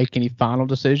before they make any final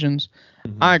decisions.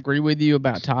 Mm-hmm. I agree with you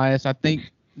about Tyus. I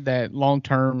think that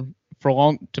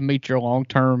to meet your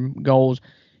long-term goals,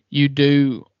 you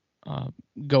do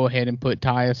go ahead and put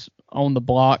Tyus on the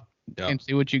block and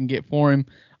see what you can get for him,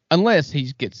 unless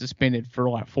he gets suspended for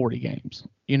like 40 games.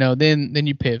 Then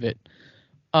you pivot.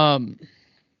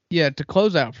 To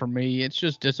close out for me, it's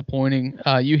just disappointing.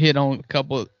 You hit on a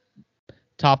couple of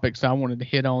topics I wanted to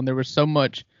hit on. There was so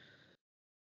much.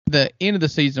 The end of the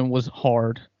season was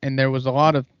hard, and there was a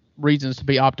lot of reasons to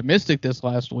be optimistic this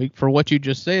last week for what you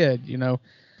just said.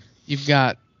 You've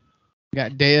got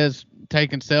Dez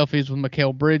taking selfies with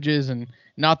Mikal Bridges, and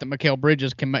not that Mikal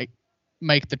Bridges can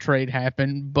make the trade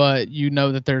happen, but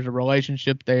that there's a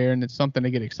relationship there, and it's something to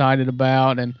get excited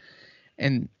about.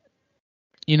 And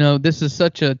this is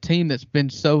such a team that's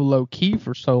been so low key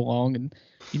for so long, and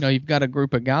you've got a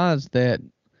group of guys that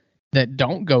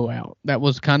don't go out. That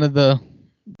was kind of the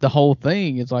whole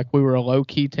thing. It's like we were a low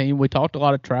key team. We talked a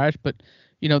lot of trash, but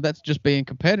that's just being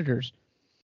competitors.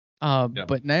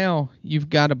 But now you've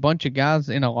got a bunch of guys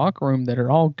in a locker room that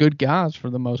are all good guys for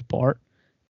the most part,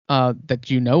 that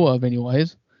of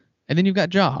anyways. And then you've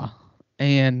got Ja,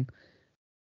 and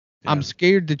I'm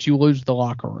scared that you lose the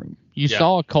locker room. You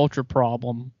saw a culture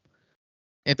problem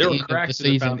at there the were end of cracks the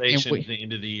in the season, foundation at the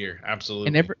end of the year.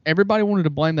 Absolutely. and everybody wanted to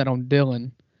blame that on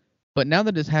Dylan. But now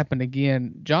that it's happened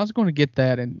again, John's going to get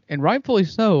that, and rightfully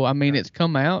so. I mean, it's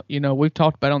come out. We've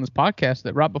talked about on this podcast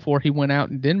that right before he went out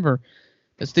in Denver,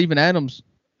 that Steven Adams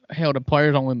held a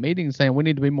players-only meeting saying we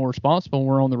need to be more responsible when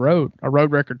we're on the road. Our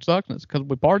road record sucks, and it's because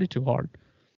we party too hard.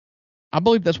 I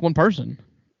believe that's one person,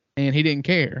 and he didn't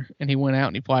care, and he went out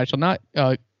and he flashed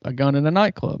a gun in a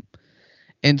nightclub.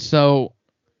 And so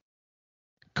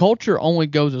culture only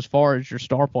goes as far as your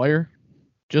star player.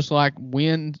 Just like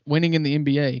winning in the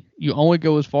NBA, you only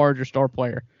go as far as your star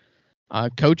player.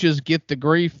 Coaches get the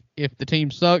grief if the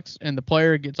team sucks, and the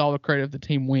player gets all the credit if the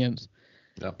team wins.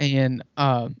 Yep. And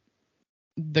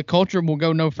the culture will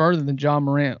go no further than Ja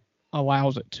Morant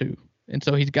allows it to. And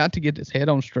so he's got to get his head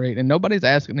on straight. And nobody's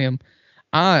asking him.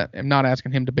 I am not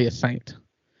asking him to be a saint.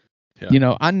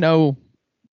 Yeah. I know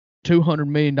 $200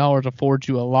 million affords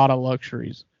you a lot of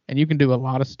luxuries, and you can do a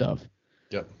lot of stuff.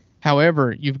 Yep.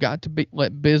 However, you've got to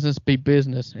let business be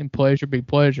business and pleasure be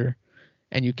pleasure,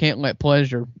 and you can't let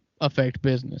pleasure affect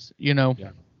business. Yeah.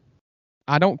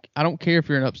 I don't care if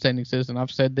you're an upstanding citizen. I've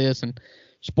said this, and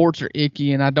sports are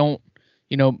icky, and I don't.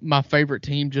 My favorite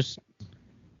team just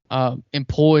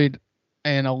employed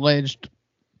an alleged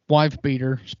wife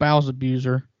beater, spouse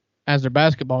abuser as their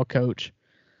basketball coach.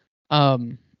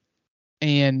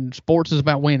 And sports is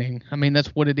about winning. I mean,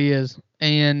 that's what it is,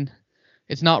 and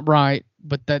it's not right,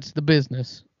 but that's the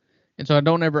business. And so I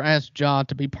don't ever ask Ja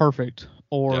to be perfect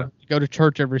or go to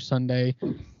church every Sunday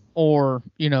or,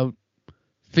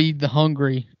 feed the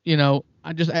hungry.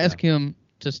 I just ask him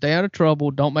to stay out of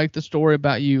trouble. Don't make the story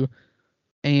about you,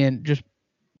 and just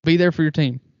be there for your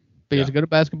team. Be as good a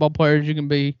basketball player as you can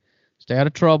be. Stay out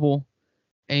of trouble,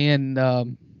 and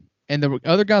the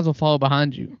other guys will follow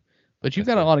behind you. But you've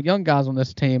got a lot of young guys on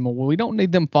this team, and we don't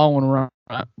need them following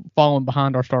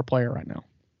behind our star player right now.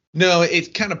 No, it's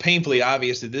kind of painfully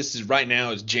obvious that this is right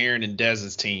now is Jaren and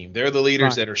Dez's team. They're the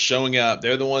leaders that are showing up.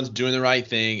 They're the ones doing the right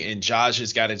thing, and Josh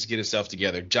has got to get himself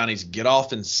together. Johnny's get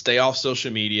off and stay off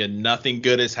social media. Nothing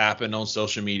good has happened on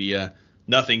social media.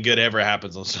 Nothing good ever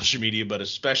happens on social media, but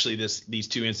especially these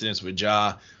two incidents with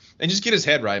Ja. And just get his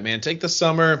head right, man. Take the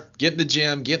summer, get in the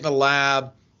gym, get in the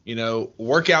lab,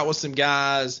 work out with some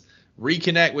guys.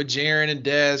 Reconnect with Jaren and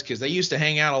Dez because they used to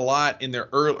hang out a lot in their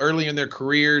early in their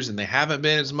careers, and they haven't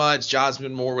been as much. Ja's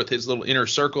been more with his little inner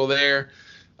circle there,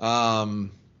 and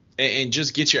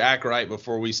just get your act right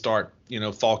before we start,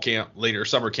 fall camp later,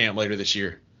 summer camp later this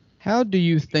year. How do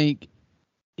you think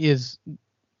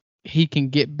he can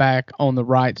get back on the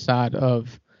right side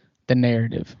of the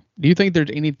narrative? Do you think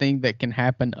there's anything that can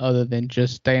happen other than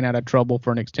just staying out of trouble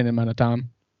for an extended amount of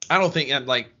time? I don't think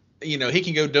he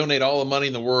can go donate all the money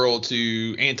in the world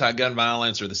to anti-gun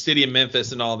violence or the city of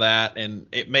Memphis and all that, and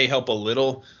it may help a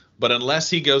little. But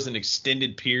unless he goes an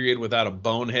extended period without a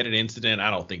boneheaded incident, I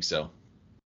don't think so.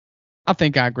 I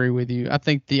think I agree with you. I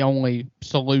think the only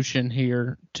solution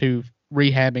here to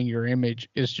rehabbing your image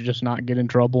is to just not get in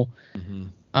trouble.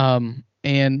 Mm-hmm.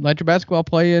 And let your basketball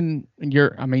play in.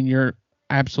 You're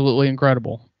absolutely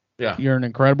incredible. Yeah. You're an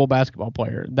incredible basketball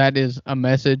player. That is a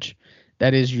message.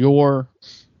 That is your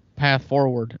path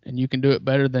forward, and you can do it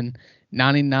better than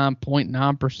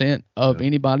 99.9% of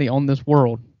anybody on this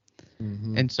world.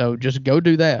 Mm-hmm. And so just go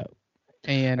do that.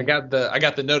 And I got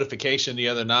the notification the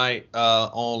other night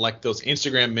on like those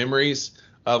Instagram memories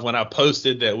of when I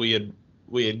posted that we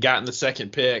had gotten the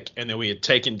second pick, and then we had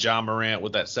taken Ja Morant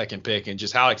with that second pick, and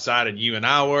just how excited you and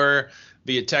I were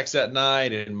via text that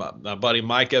night. And my buddy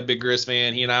Micah, big Grizz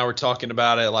fan, he and I were talking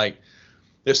about it. Like,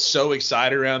 they're so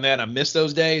excited around that. I miss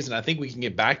those days, and I think we can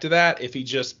get back to that if he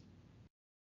just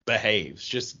behaves,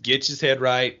 just gets his head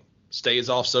right, stays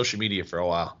off social media for a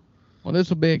while. Well, this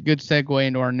will be a good segue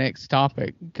into our next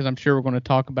topic, because I'm sure we're going to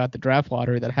talk about the draft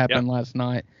lottery that happened last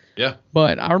night. Yeah.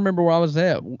 But I remember where I was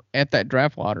at that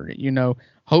draft lottery.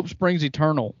 Hope springs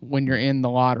eternal when you're in the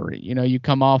lottery. You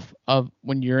come off of,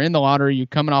 when you're in the lottery, you're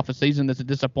coming off a season that's a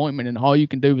disappointment, and all you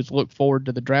can do is look forward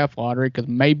to the draft lottery because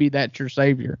maybe that's your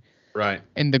savior. Right.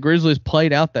 And the Grizzlies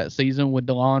played out that season with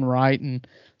DeLon Wright and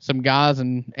some guys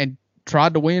and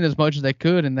tried to win as much as they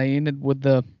could, and they ended with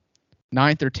the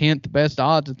 9th or 10th best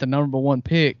odds at the number one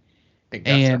pick.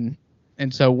 And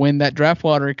so when that draft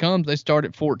lottery comes, they start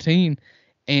at 14,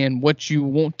 and what you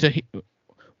want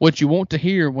to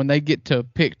hear when they get to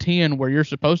pick 10 where you're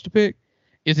supposed to pick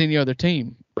is any other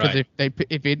team. Because if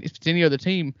it's any other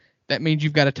team, that means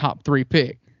you've got a top 3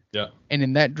 pick. Yeah. And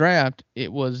in that draft,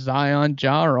 it was Zion,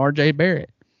 Ja, or RJ Barrett.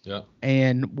 Yeah.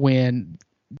 And when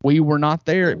we were not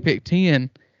there at pick 10,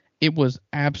 it was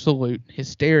absolute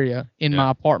hysteria in my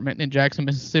apartment in Jackson,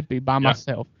 Mississippi by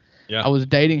myself. Yeah. I was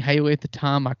dating Haley at the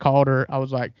time. I called her. I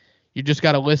was like, you just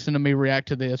got to listen to me react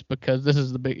to this because this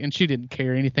is the big, and she didn't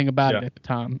care anything about it at the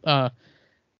time. I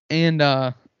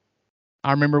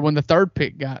remember when the third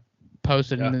pick got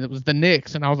posted and it was the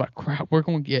Knicks, and I was like, crap, we're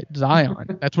going to get Zion.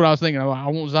 That's what I was thinking. I was like,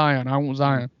 I want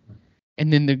Zion.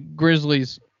 And then the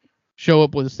Grizzlies show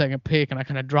up with a second pick, and I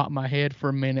kind of dropped my head for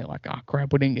a minute, like, oh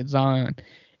crap, we didn't get Zion.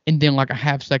 And then like a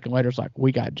half second later, it's like,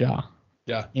 we got Ja.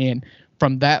 Yeah. And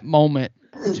from that moment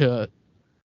to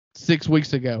 6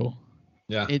 weeks ago,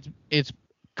 it's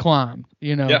climbed,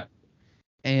 you know. Yeah.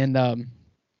 And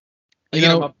we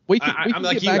I'm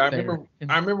like you. I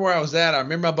remember where I was at. I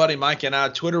remember my buddy Mike and I.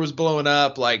 Twitter was blowing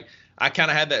up. Like I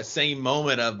kind of had that same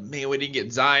moment of, man, we didn't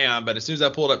get Zion. But as soon as I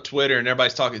pulled up Twitter and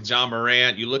everybody's talking Ja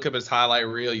Morant, you look up his highlight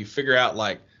reel, you figure out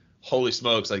like, holy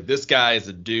smokes, like this guy is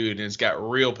a dude and it's got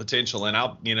real potential. And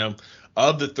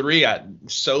of the three,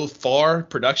 so far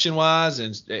production wise,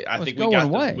 and I think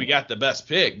we got the best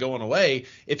pick going away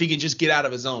if he could just get out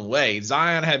of his own way.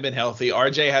 Zion had been healthy.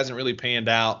 RJ hasn't really panned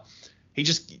out.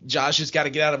 Josh just got to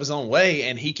get out of his own way,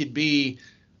 and he could be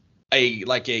a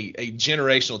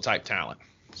generational type talent.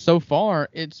 So far,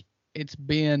 it's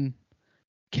been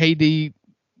KD,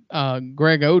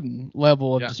 Greg Oden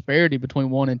level of disparity between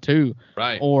 1 and 2,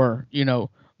 right? Or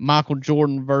Michael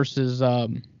Jordan versus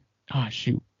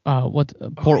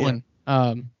Portland.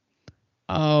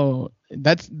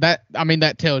 That's that. I mean,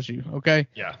 that tells you, okay?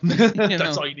 Yeah,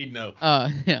 that's all you need to know.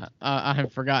 I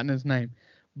have forgotten his name,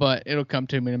 but it'll come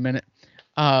to me in a minute.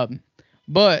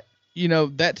 But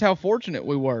that's how fortunate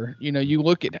we were. You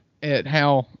look at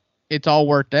how it's all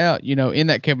worked out. In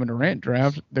that Kevin Durant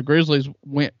draft, the Grizzlies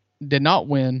did not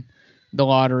win the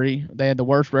lottery. They had the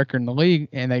worst record in the league,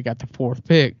 and they got the 4th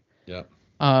pick. Yeah.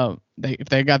 If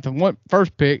they got the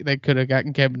first pick, they could have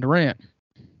gotten Kevin Durant.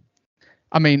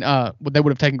 I mean, they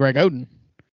would have taken Greg Oden.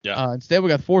 Yeah. Instead, we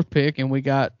got the 4th pick, and we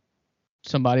got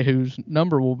somebody whose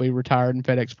number will be retired in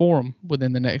FedEx Forum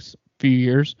within the next few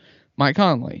years, Mike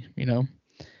Conley.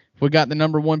 If we got the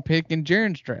number 1 pick in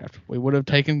Jaren's draft, we would have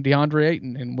taken DeAndre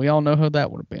Ayton, and we all know who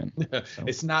that would have been. So.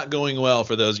 It's not going well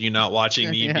for those of you not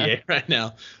watching the NBA right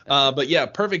now. But yeah,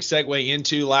 perfect segue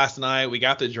into last night. We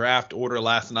got the draft order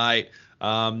last night.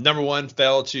 Number 1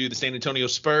 fell to the San Antonio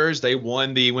Spurs. They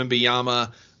won the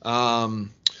Wembanyama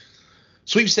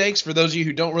sweepstakes. For those of you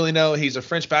who don't really know, he's a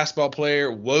French basketball player.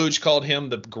 Woj called him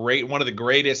one of the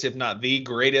greatest, if not the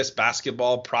greatest,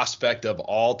 basketball prospect of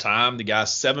all time. The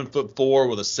guy's 7'4"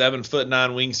 with a 7'9"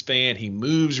 wingspan. He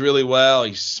moves really well.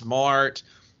 He's smart.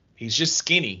 He's just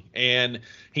skinny, and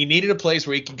he needed a place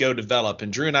where he could go develop.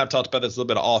 And Drew and I have talked about this a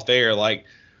little bit off air. Like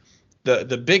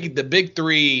the big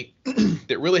 3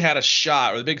 that really had a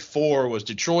shot, or the big 4, was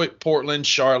Detroit, Portland,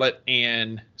 Charlotte,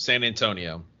 and San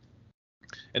Antonio.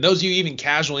 And those of you even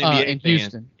casual NBA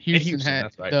fans. Houston had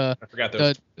that's right. I forgot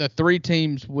those. The 3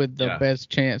 teams with the best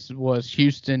chance was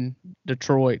Houston,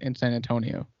 Detroit, and San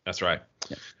Antonio. That's right.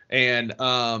 Yeah.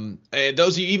 And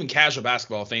those of you even casual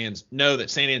basketball fans know that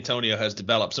San Antonio has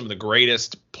developed some of the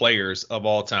greatest players of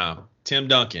all time. Tim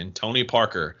Duncan, Tony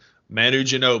Parker, Manu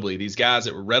Ginobili, these guys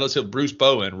that were Bruce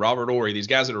Bowen, Robert Horry, these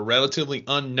guys that are relatively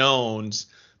unknowns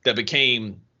that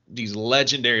became these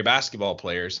legendary basketball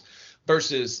players,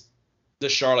 versus the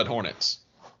Charlotte Hornets,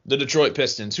 the Detroit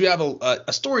Pistons, who have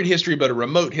a storied history, but a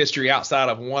remote history outside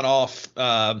of one-off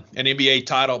an NBA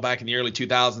title back in the early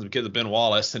 2000s because of Ben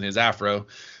Wallace and his afro,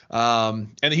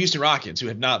 and the Houston Rockets, who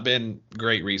have not been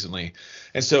great recently.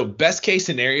 And so best case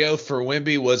scenario for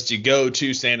Wemby was to go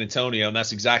to San Antonio, and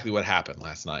that's exactly what happened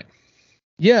last night.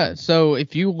 Yeah, so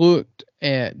if you looked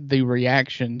at the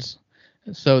reactions,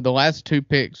 so the last 2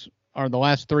 picks, or the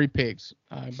last 3 picks,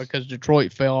 because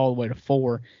Detroit fell all the way to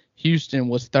 4, Houston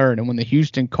was 3rd, and when the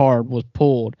Houston card was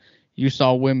pulled, you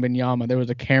saw Wembanyama. There was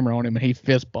a camera on him, and he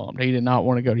fist bumped. He did not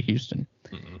want to go to Houston.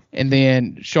 Mm-hmm. And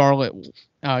then Charlotte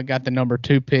got the number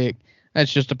 2 pick.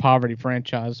 That's just a poverty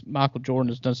franchise. Michael Jordan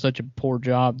has done such a poor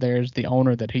job there as the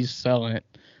owner that he's selling it.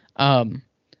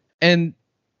 And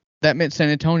that meant San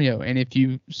Antonio. And if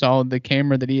you saw the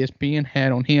camera that ESPN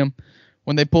had on him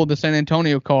when they pulled the San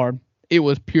Antonio card, it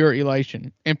was pure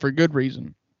elation, and for good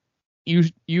reason.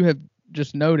 You have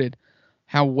just noted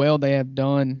how well they have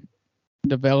done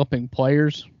developing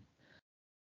players.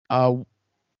 One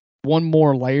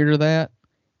more layer to that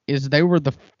is they were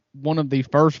one of the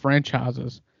first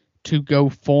franchises to go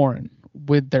foreign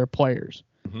with their players.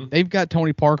 Mm-hmm. They've got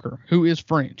Tony Parker, who is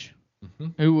French,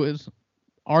 who is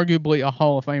arguably a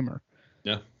Hall of Famer.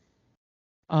 Yeah.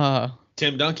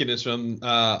 Tim Duncan is from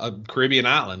a Caribbean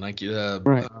island, like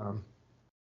right.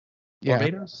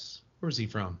 Barbados. Where's he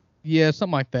from? Yeah,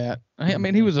 something like that. I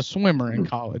mean, he was a swimmer in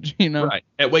college, Right.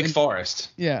 At Wake And,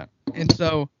 Forest. yeah, and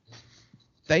so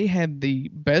they had the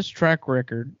best track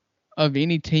record of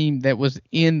any team that was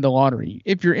in the lottery.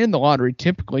 If you're in the lottery,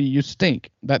 typically you stink.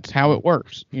 That's how it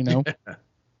works.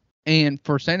 And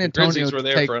for San The Antonio Grizzlies were to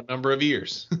there take for a number of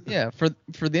years. yeah,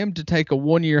 for them to take a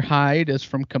 1-year hiatus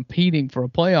from competing for a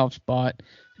playoff spot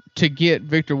to get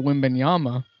Victor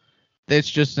Wembanyama, that's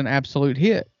just an absolute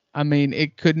hit. I mean,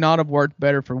 it could not have worked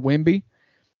better for Wemby.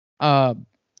 Uh,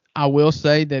 I will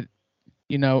say that,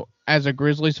 as a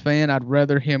Grizzlies fan, I'd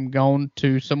rather him gone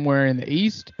to somewhere in the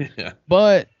East. Yeah.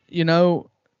 But,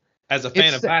 As a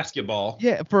fan of basketball.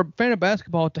 Yeah, for a fan of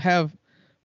basketball to have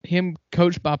him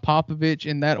coached by Popovich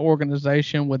in that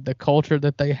organization with the culture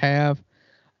that they have,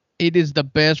 it is the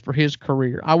best for his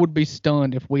career. I would be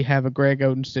stunned if we have a Greg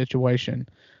Oden situation.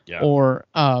 Yeah. Or,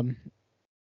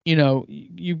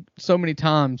 you so many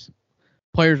times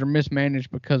players are mismanaged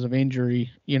because of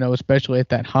injury, especially at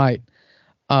that height.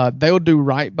 They'll do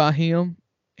right by him.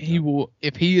 He will,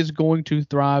 if he is going to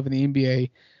thrive in the NBA,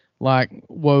 like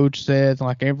Woj says,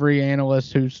 like every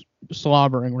analyst who's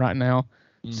slobbering right now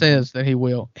says that he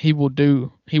will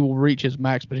reach his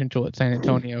max potential at San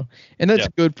Antonio, and that's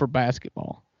good for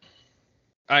basketball.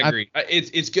 I agree.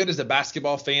 It's good as a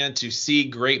basketball fan to see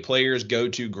great players go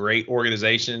to great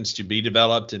organizations to be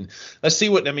developed, and let's see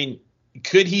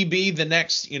could he be the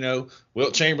next,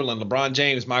 Wilt Chamberlain, LeBron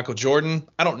James, Michael Jordan?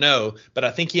 I don't know, but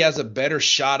I think he has a better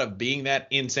shot of being that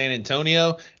in San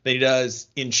Antonio than he does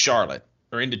in Charlotte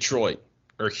or in Detroit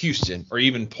or Houston or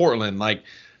even Portland.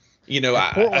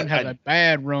 Portland has a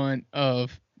bad run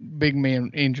of big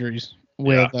man injuries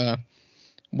with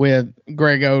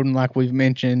Greg Oden, like we've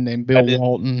mentioned, and Bill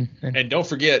Walton. And don't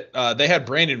forget, they had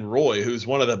Brandon Roy, who's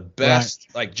one of the best,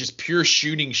 just pure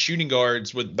shooting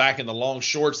guards with back in the long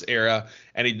shorts era,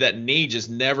 and that knee just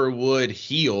never would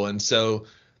heal. And so,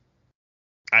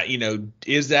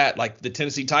 is that like the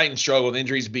Tennessee Titans struggle with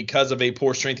injuries because of a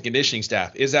poor strength and conditioning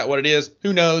staff? Is that what it is?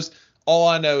 Who knows? All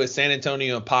I know is San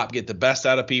Antonio and Pop get the best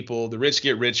out of people. The rich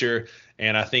get richer.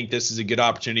 And I think this is a good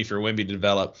opportunity for Wemby to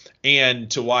develop and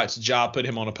to watch Ja put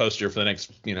him on a poster for the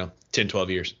next, 10, 12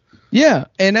 years. Yeah.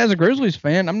 And as a Grizzlies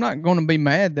fan, I'm not going to be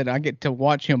mad that I get to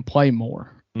watch him play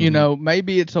more.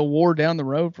 Maybe it's a war down the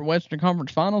road for Western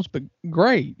Conference Finals, but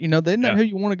great. They're not who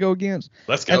you want to go against.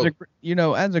 Let's go.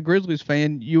 As a Grizzlies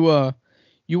fan, you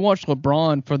watch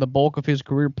LeBron for the bulk of his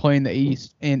career playing the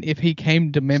East, and if he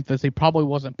came to Memphis, he probably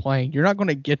wasn't playing. You're not going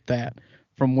to get that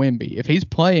from Wemby. If he's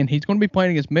playing, he's going to be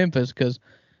playing against Memphis because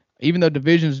even though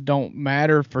divisions don't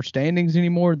matter for standings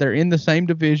anymore, they're in the same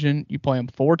division. You play them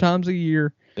 4 times a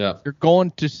year. Yeah. You're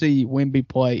going to see Wemby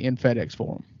play in FedEx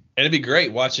Forum. And it'd be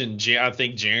great watching. I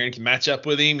think Jaren can match up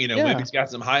with him. Wemby's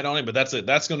got some height on him, but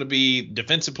that's going to be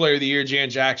Defensive Player of the Year, Jaren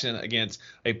Jackson, against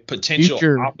a potential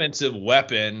offensive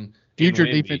weapon. Future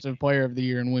Defensive Player of the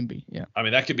Year in Wemby. Yeah. I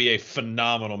mean, that could be a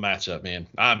phenomenal matchup, man.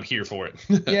 I'm here for it.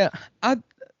 Yeah.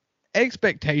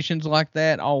 Expectations like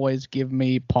that always give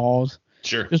me pause.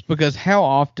 Sure. Just because how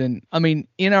often,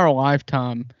 in our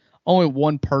lifetime, only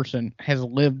one person has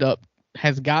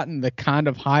gotten the kind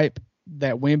of hype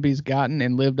that Wemby's gotten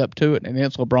and lived up to it, and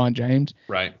it's LeBron James.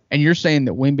 Right. And you're saying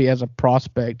that Wemby as a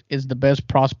prospect is the best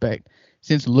prospect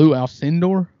since Lou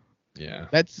Alcindor? Yeah.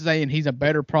 That's saying he's a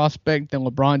better prospect than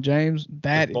LeBron James.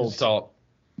 That is bold talk.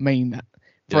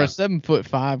 For a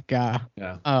 7'5" guy.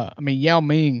 Yeah. Yao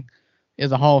Ming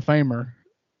is a Hall of Famer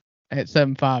at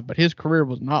 7'5", but his career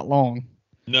was not long.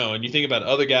 No, and you think about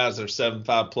other guys that are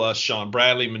 7'5" plus, Sean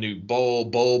Bradley, Manute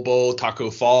Bol,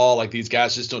 Taco Fall, like these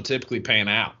guys just don't typically pan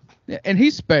out. Yeah, and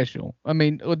he's special.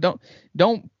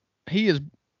 He is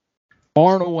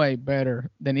far and away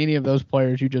better than any of those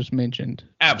players you just mentioned,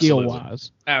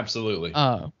 skill-wise. Absolutely.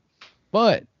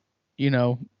 But,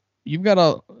 you've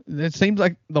got it seems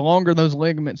like the longer those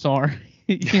ligaments are,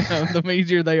 the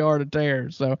easier they are to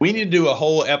tear. So we need to do a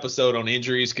whole episode on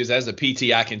injuries because as a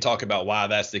PT, I can talk about why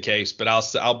that's the case. But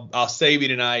I'll save you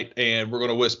tonight, and we're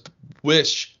going to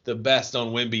wish the best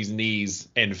on Wemby's knees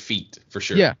and feet for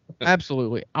sure. Yeah,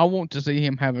 absolutely. I want to see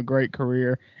him have a great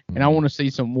career, and I want to see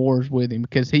some wars with him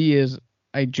because he is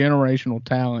a generational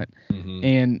talent,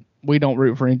 and we don't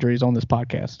root for injuries on this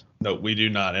podcast. No, we do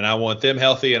not. And I want them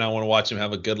healthy, and I want to watch them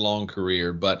have a good long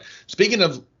career. But speaking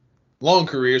of long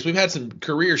careers, we've had some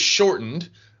careers shortened.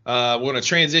 We're going to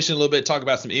transition a little bit, talk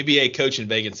about some NBA coaching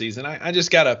vacancies. And I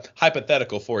just got a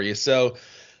hypothetical for you. So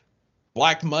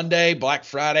Black Monday, Black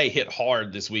Friday hit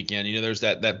hard this weekend. There's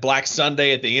that Black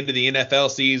Sunday at the end of the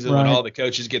NFL season when all the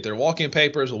coaches get their walk-in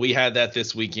papers. Well, we had that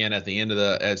this weekend at the end of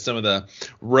at some of the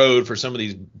road for some of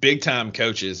these big-time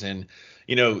coaches. And,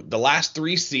 the last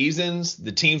 3 seasons,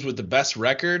 the teams with the best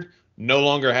record no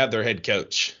longer have their head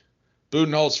coach.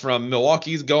 Budenholzer from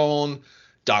Milwaukee's gone.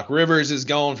 Doc Rivers is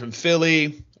gone from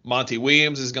Philly. Monty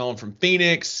Williams is gone from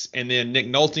Phoenix. And then Nick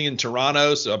Nolte in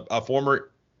Toronto, so a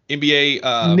former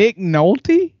NBA. Nick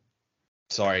Nolte?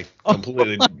 Sorry,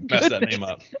 completely messed that name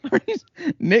up.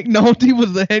 Nick Nolte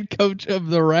was the head coach of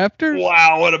the Raptors?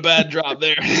 Wow, what a bad drop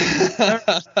there.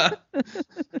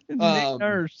 Nick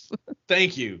Nurse.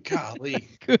 Thank you. Golly.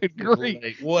 Good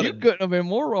grief. You couldn't have been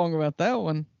more wrong about that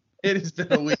one. It has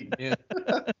been a week, man.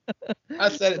 I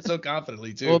said it so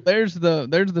confidently too. Well, there's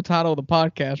the title of the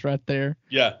podcast right there.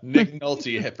 Yeah, Nick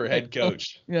Nolte for head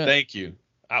coach. Yeah. Thank you.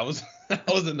 I was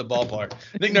in the ballpark.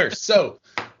 Nick Nurse. So,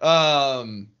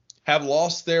 have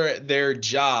lost their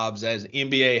jobs as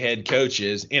NBA head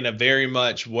coaches in a very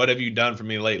much what have you done for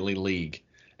me lately league.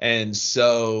 And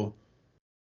so,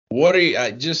 what are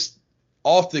you just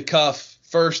off the cuff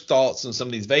first thoughts on some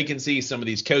of these vacancies, some of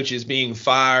these coaches being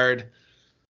fired?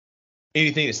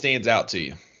 Anything that stands out to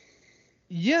you?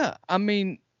 Yeah, I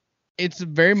mean, it's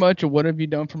very much a what have you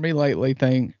done for me lately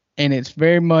thing, and it's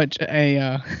very much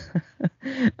a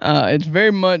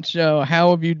how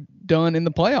have you done in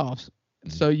the playoffs.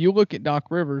 So you look at Doc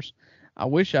Rivers. I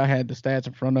wish I had the stats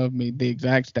in front of me, the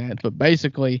exact stats, but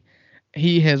basically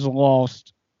he has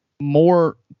lost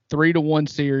more 3-1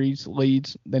 series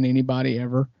leads than anybody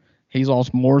ever. He's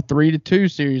lost more 3-2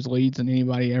 series leads than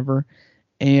anybody ever.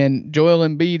 And Joel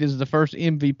Embiid is the first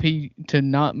MVP to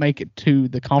not make it to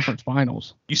the conference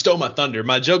finals. You stole my thunder.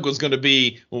 My joke was going to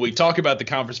be when we talk about the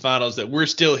conference finals that we're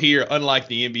still here, unlike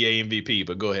the NBA MVP.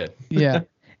 But go ahead. Yeah.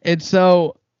 And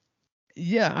so,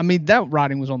 yeah, I mean, that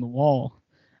writing was on the wall.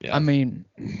 Yeah. I mean,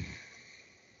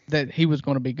 that he was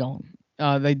going to be gone.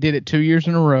 They did it 2 years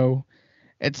in a row.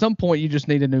 At some point, you just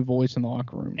need a new voice in the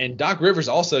locker room. And Doc Rivers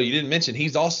also, you didn't mention,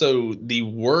 he's also the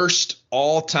worst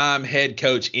all-time head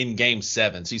coach in Game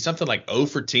 7. So he's something like 0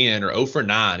 for 10 or 0 for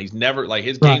 9. He's never, like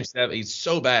his Game 7, he's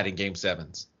so bad in Game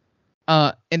 7s.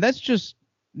 And that's just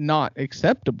not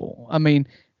acceptable. I mean,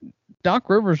 Doc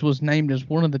Rivers was named as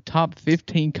one of the top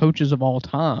 15 coaches of all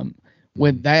time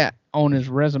with that on his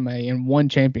resume and won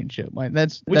championship. Like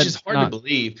that's is hard to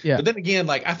believe. Yeah. But then again,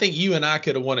 like I think you and I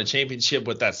could have won a championship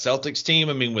with that Celtics team.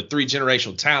 I mean, with 3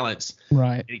 generational talents,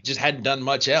 right? It just hadn't done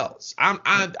much else.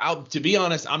 I'll to be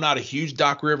honest, I'm not a huge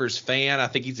Doc Rivers fan. I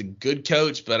think he's a good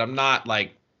coach, but I'm not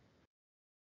like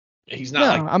he's not.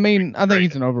 No, like, I mean, I think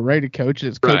he's an overrated coach.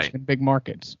 It's coaching in big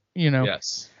markets, you know.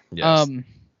 Yes.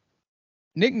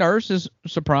 Nick Nurse is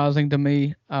surprising to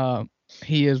me.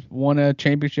 He has won a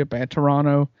championship at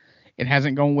Toronto. It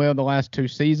hasn't gone well the last 2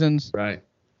 seasons. Right.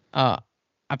 I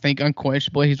think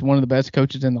unquestionably he's one of the best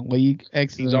coaches in the league.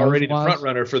 He's already the front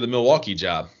runner for the Milwaukee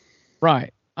job.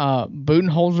 Right.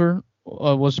 Budenholzer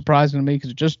was surprising to me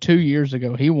because just 2 years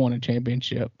ago he won a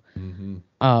championship. Mm-hmm.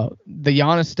 The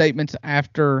Giannis statements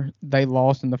after they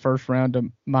lost in the first round to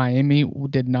Miami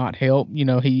did not help. You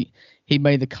know, he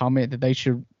made the comment that they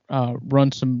should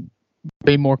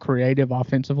be more creative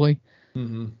offensively.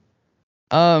 Mm-hmm.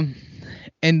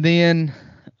 And then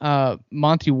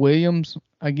Monty Williams,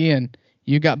 again,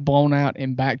 you got blown out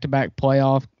in back-to-back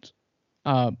playoff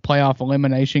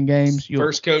elimination games.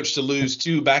 First coach to lose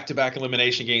 2 back-to-back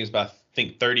elimination games by, I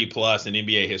think, 30-plus in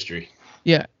NBA history.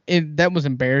 Yeah, that was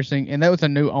embarrassing. And that was a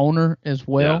new owner as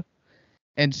well. Yeah.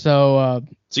 And so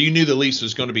you knew the lease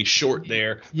was going to be short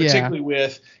there, particularly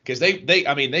because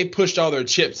they pushed all their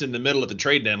chips in the middle of the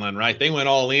trade deadline, right? They went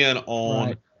all in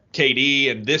on KD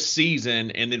and this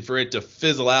season, and then for it to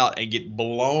fizzle out and get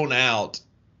blown out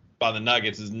by the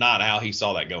Nuggets is not how he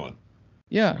saw that going.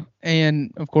 Yeah,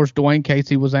 and of course Dwayne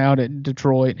Casey was out at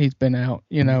Detroit. He's been out,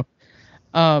 you know.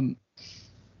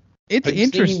 It's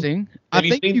interesting.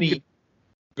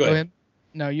 Go ahead.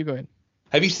 No, you go ahead.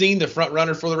 Have you seen the front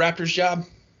runner for the Raptors job,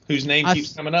 whose name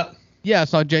keeps coming up? Yeah, I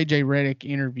saw JJ Redick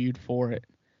interviewed for it.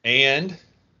 And?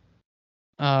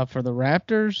 For the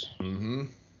Raptors? Mm-hmm.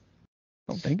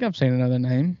 I don't think I've seen another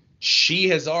name. She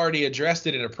has already addressed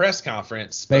it in a press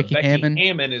conference. Becky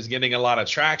Hammond is getting a lot of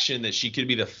traction that she could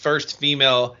be the first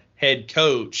female head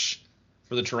coach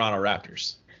for the Toronto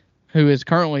Raptors. Who is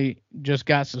currently just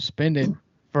got suspended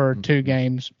for 2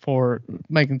 games for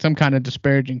making some kind of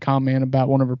disparaging comment about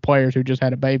one of her players who just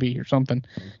had a baby or something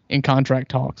in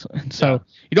contract talks. And so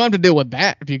you don't have to deal with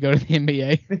that if you go to the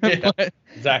NBA. But,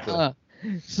 exactly.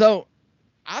 So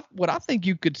what I think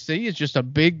you could see is just a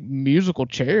big musical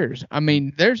chairs. I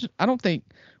mean, I don't think,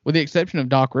 with the exception of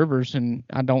Doc Rivers, and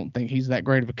I don't think he's that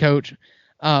great of a coach,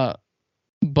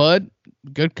 Bud,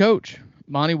 good coach.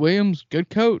 Monty Williams, good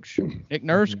coach. Nick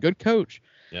Nurse, good coach.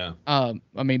 Yeah. I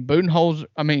mean, Budenholzer.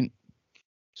 I mean,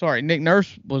 Nick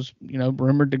Nurse was,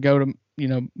 rumored to go to,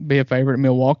 be a favorite in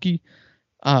Milwaukee.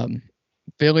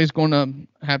 Philly's going to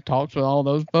have talks with all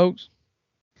those folks.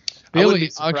 I wouldn't be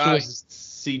surprised to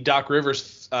see Doc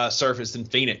Rivers surface in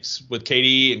Phoenix with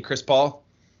KD and Chris Paul.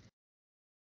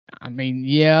 I mean,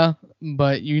 yeah,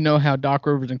 but you know how Doc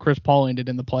Rivers and Chris Paul ended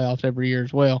in the playoffs every year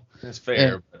as well. That's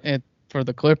fair. For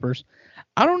the Clippers.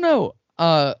 I don't know.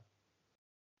 A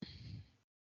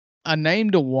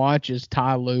name to watch is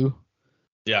Ty Lue.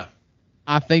 Yeah.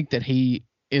 I think that he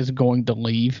is going to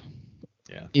leave.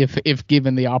 Yeah. If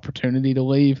given the opportunity to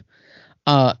leave.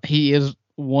 He is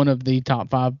one of the top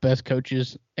 5 best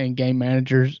coaches and game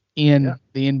managers in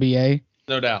the NBA.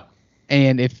 No doubt.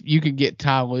 And if you could get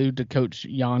Ty Lue to coach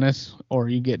Giannis, or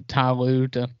you get Ty Lue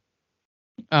to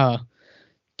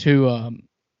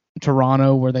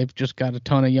Toronto, where they've just got a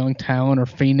ton of young talent, or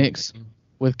Phoenix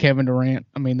with Kevin Durant,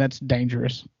 I mean, that's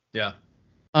dangerous. Yeah.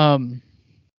 I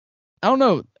don't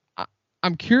know.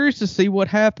 I'm curious to see what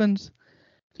happens.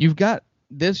 You've got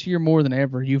this year more than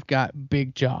ever, you've got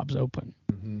big jobs open.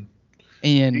 Mm-hmm.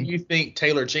 And do you think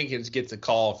Taylor Jenkins gets a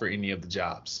call for any of the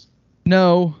jobs?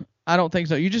 No, I don't think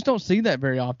so. You just don't see that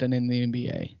very often in the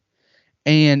NBA.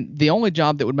 And the only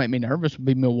job that would make me nervous would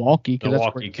be Milwaukee, because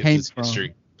that's where it came from.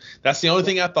 History. That's the only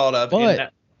thing I thought of.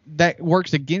 But that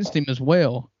works against him as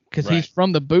well, because he's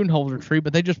from the Budenholzer tree,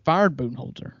 but they just fired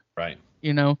Budenholzer. Right.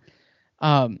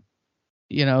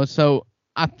 So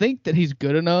I think that he's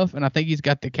good enough, and I think he's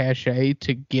got the cachet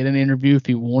to get an interview if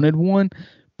he wanted one.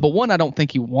 But one, I don't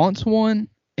think he wants one,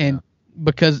 and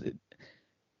because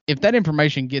if that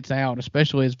information gets out,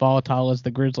 especially as volatile as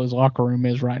the Grizzlies locker room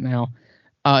is right now,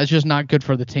 it's just not good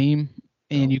for the team,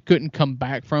 and you couldn't come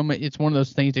back from it. It's one of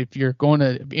those things, if you're going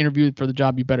to interview for the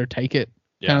job, you better take it,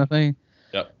 kind of thing.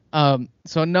 Yep.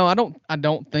 So no, I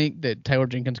don't think that Taylor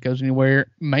Jenkins goes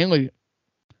anywhere. Mainly,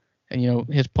 and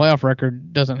his playoff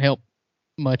record doesn't help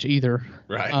much either.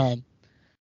 Right.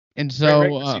 And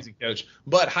so, season coach.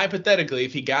 But hypothetically,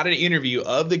 if he got an interview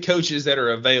of the coaches that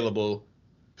are available,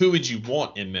 who would you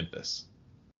want in Memphis?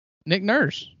 Nick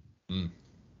Nurse.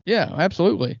 Yeah,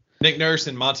 absolutely. Nick Nurse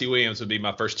and Monty Williams would be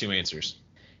my first 2 answers.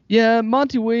 Yeah,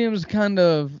 Monty Williams kind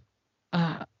of.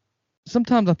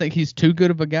 Sometimes I think he's too good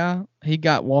of a guy. He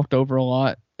got walked over a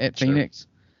lot at Phoenix,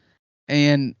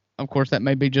 and of course that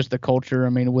may be just the culture. I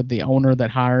mean, with the owner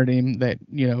that hired him, that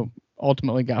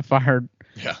ultimately got fired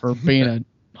for being a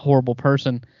horrible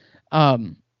person.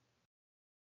 I'm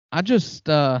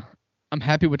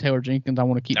happy with Taylor Jenkins. I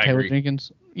want to keep Taylor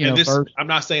Jenkins. First. I'm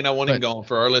not saying I want him going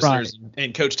for our listeners. Right.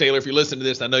 And Coach Taylor, if you're listening to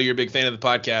this, I know you're a big fan of the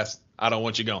podcast. I don't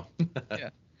want you going.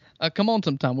 Come on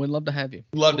sometime. We'd love to have you.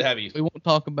 Love to have you. We won't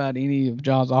talk about any of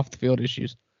Ja's off the field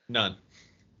issues. None.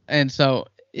 And so,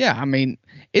 I mean,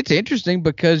 it's interesting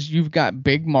because you've got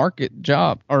big market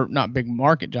job, or not big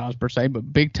market jobs per se,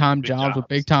 but big time jobs with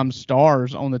big time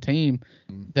stars on the team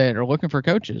that are looking for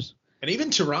coaches. And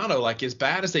even Toronto, like as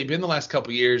bad as they've been the last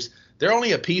couple of years, they're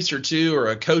only a piece or two or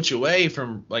a coach away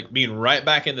from like being right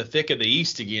back in the thick of the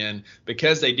East again,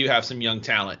 because they do have some young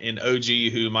talent in OG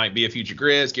who might be a future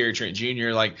Grizz, Gary Trent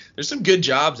Jr. Like there's some good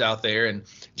jobs out there, and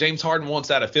James Harden wants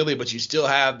out of Philly, but you still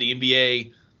have the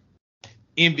NBA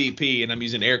MVP, and I'm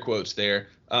using air quotes there,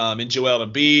 and Joel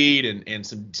Embiid and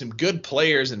some good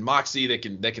players and Moxie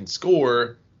that can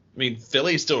score. I mean,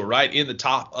 Philly is still right in the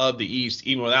top of the East,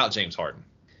 even without James Harden.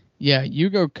 Yeah, you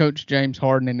go coach James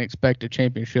Harden and expect a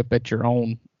championship at your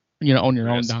own, on your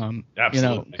own dime.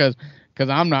 Absolutely. Because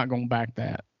I'm not going to back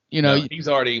that. He's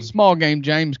already small game.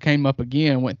 James came up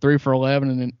again, went 3 for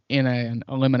 11 in an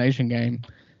elimination game.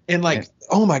 And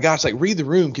oh my gosh, read the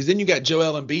room, because then you got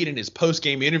Joel Embiid in his post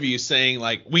game interview saying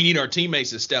we need our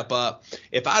teammates to step up.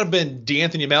 If I'd have been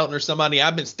D'Anthony Melton or somebody,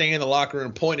 I've been standing in the locker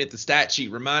room pointing at the stat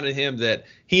sheet, reminding him that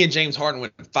he and James Harden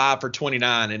went 5 for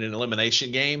 29 in an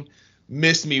elimination game.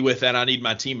 Missed me with that. I need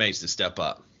my teammates to step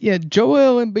up. Yeah,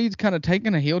 Joel Embiid's kind of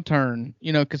taking a heel turn,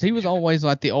 because he was always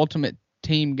like the ultimate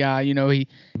team guy.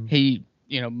 He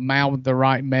mouthed the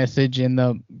right message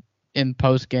in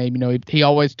post game. He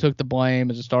always took the blame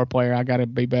as a star player. I got to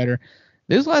be better.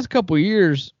 This last couple of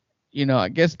years, I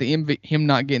guess him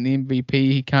not getting the MVP,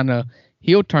 he kind of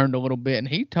heel turned a little bit, and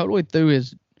he totally threw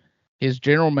his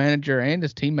general manager and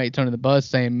his teammates under the bus,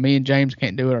 saying me and James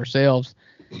can't do it ourselves,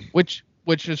 which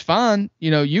is fine.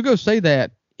 You go say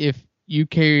that if you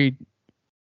carried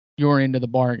your end of the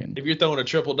bargain. If you're throwing a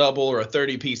triple double or a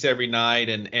 30 piece every night,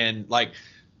 and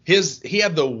he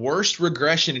had the worst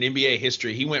regression in NBA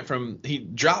history. He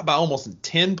dropped by almost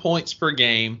 10 points per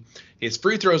game. His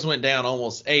free throws went down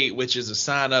almost 8, which is a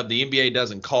sign of the NBA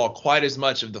doesn't call quite as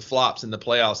much of the flops in the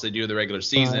playoffs they do in the regular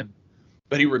season. Right.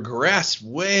 But he regressed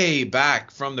way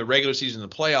back from the regular season to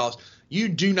the playoffs. you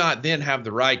do not then have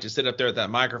the right to sit up there at that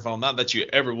microphone, not that you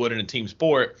ever would in a team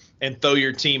sport, and throw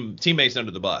your teammates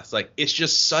under the bus. Like, it's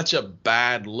just such a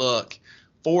bad look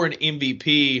for an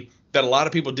MVP that a lot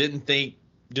of people didn't think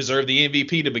deserved the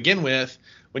MVP to begin with,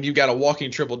 when you've got a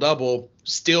walking triple-double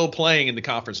still playing in the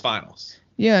conference finals.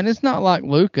 Yeah, and it's not like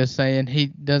Lucas saying he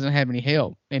doesn't have any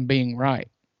help in being right.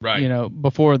 Right. You know,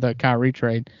 before the Kyrie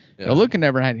trade. Yeah. You know, Luka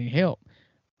never had any help.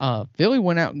 Philly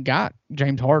went out and got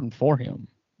James Harden for him.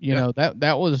 You know,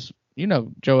 that was, you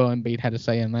know, Joel Embiid had a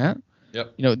say in that.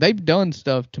 Yep. You know, they've done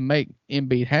stuff to make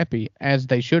Embiid happy, as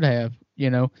they should have, you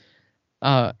know.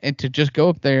 And to just go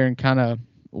up there and kind of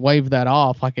wave that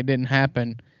off like it didn't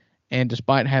happen, and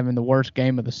despite having the worst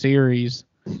game of the series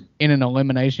in an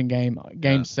elimination game,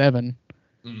 Game 7,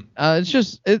 it's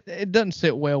just it doesn't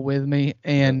sit well with me.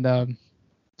 And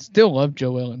still love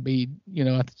Joel Embiid. You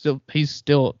know, he's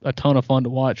still a ton of fun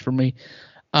to watch for me.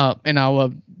 And I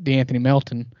love DeAnthony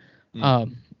Melton.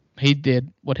 He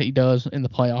did what he does in the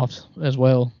playoffs as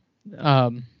well. You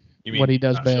mean what he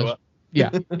does not best. show up? Yeah,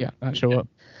 not show up.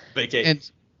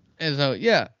 Vacate. And so,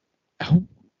 yeah.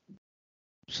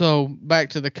 So back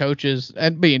to the coaches.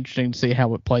 It'd be interesting to see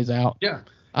how it plays out. Yeah.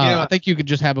 I think you could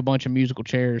just have a bunch of musical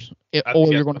chairs,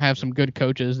 or you're going to have some good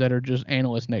coaches that are just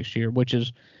analysts next year, which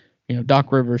is, you know,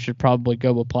 Doc Rivers should probably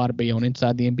go apply to be on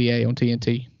Inside the NBA on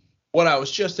TNT. What I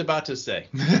was just about to say.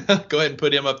 Go ahead and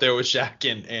put him up there with Shaq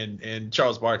and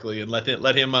Charles Barkley, and let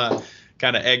him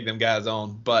kind of egg them guys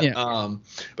on. But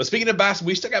but speaking of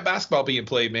basketball, we still got basketball being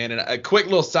played, man. And a quick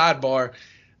little sidebar.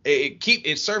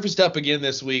 It surfaced up again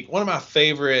this week. One of my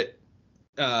favorite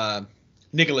Nikola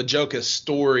Jokic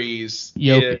stories is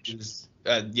Jokic is.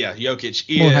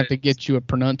 We'll have to get you a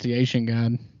pronunciation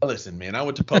guide. Listen, man, I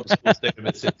went to public school state of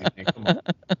Mississippi. Man, come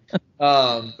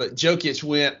on. But Jokic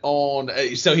went on.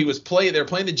 So they were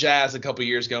playing the Jazz a couple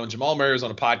years ago, and Jamal Murray was on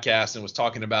a podcast and was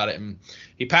talking about it. And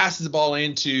he passes the ball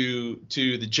to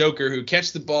the Joker, who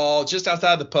catches the ball just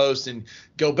outside the post, and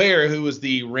Gobert, who was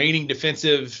the reigning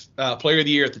defensive player of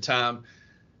the year at the time,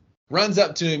 runs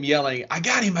up to him yelling, "I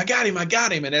got him, I got him, I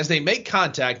got him." And as they make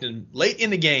contact, and late in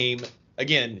the game,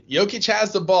 again, Jokic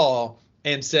has the ball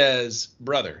and says,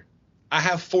 "Brother, I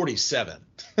have 47."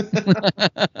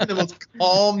 The most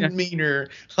calm demeanor,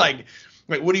 like,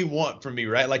 what do you want from me,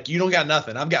 right? Like, you don't got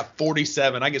nothing. I've got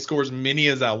 47. I can score as many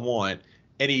as I want.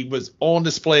 And he was on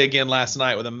display again last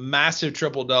night with a massive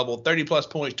triple-double, 30-plus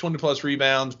points, 20-plus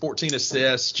rebounds, 14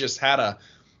 assists. Just had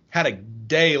a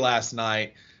day last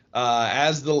night.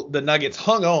 As the Nuggets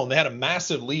hung on, they had a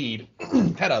massive lead,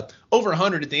 had over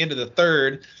 100 at the end of the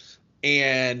third,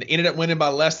 and ended up winning by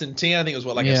less than 10. I think it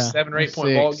was a 7 or 8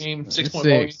 point ball game, 6 point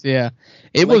ball game. Yeah,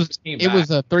 it was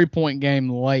a 3-point game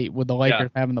late with the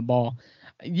Lakers having the ball.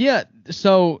 Yeah,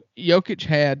 so Jokic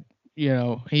had,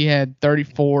 he had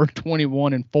 34,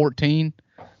 21, and 14,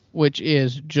 which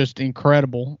is just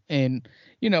incredible. And,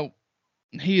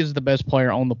 he is the best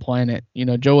player on the planet.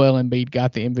 Joel Embiid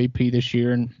got the MVP this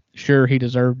year, and sure, he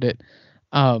deserved it,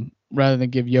 rather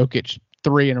than give Jokic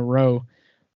 3 in a row.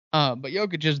 But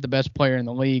Jokic is the best player in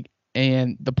the league,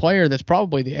 and the player that's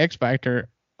probably the X factor,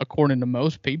 according to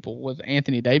most people, was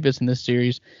Anthony Davis in this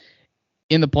series.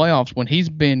 In the playoffs, when he's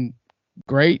been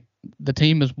great, the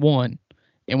team has won,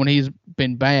 and when he's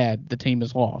been bad, the team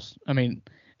has lost. I mean,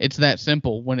 it's that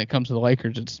simple when it comes to the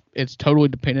Lakers. It's totally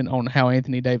dependent on how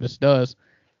Anthony Davis does.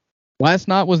 Last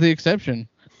night was the exception.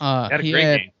 He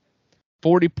had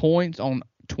 40 points on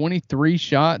 23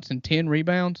 shots and 10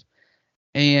 rebounds,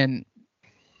 and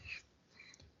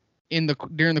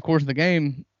during the course of the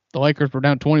game, the Lakers were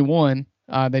down 21.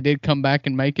 They did come back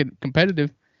and make it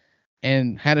competitive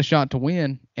and had a shot to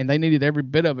win, and they needed every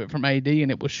bit of it from AD,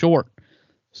 and it was short.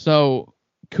 So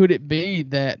could it be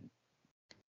that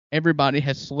everybody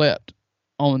has slept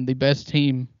on the best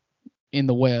team in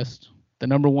the West, the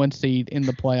number 1 seed in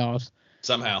the playoffs?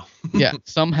 Somehow. Yeah,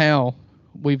 somehow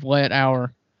we've let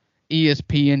our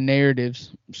ESPN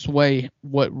narratives sway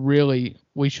what really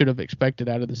we should have expected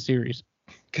out of the series.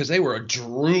 Because they were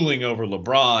drooling over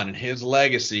LeBron and his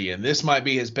legacy, and this might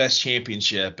be his best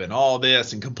championship and all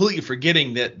this, and completely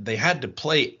forgetting that they had to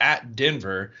play at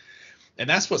Denver. And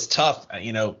that's what's tough. I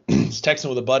was texting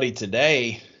with a buddy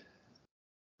today.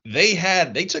 They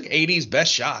took AD's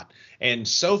best shot. And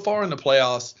so far in the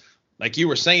playoffs, like you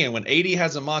were saying, when AD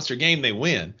has a monster game, they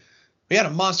win. We had a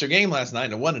monster game last night,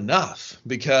 and it wasn't enough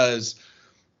because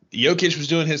Jokic was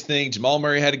doing his thing. Jamal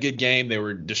Murray had a good game. They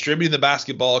were distributing the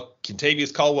basketball.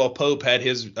 Kentavious Caldwell-Pope had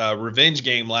his revenge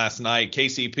game last night.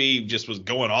 KCP just was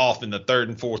going off in the third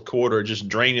and fourth quarter, just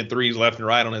draining threes left and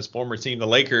right on his former team, the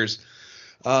Lakers.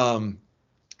 And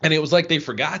it was like they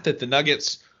forgot that the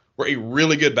Nuggets were a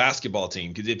really good basketball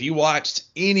team. Because if you watched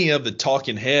any of the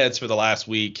talking heads for the last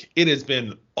week, it has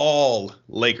been all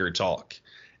Laker talk.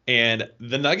 And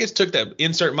the Nuggets took that,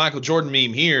 insert Michael Jordan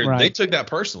meme here. They Right. took that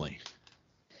personally.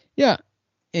 Yeah,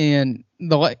 and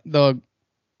the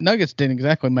Nuggets didn't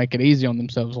exactly make it easy on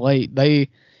themselves late. They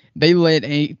let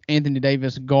Anthony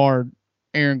Davis guard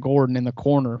Aaron Gordon in the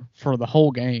corner for the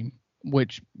whole game,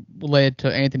 which led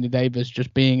to Anthony Davis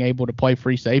just being able to play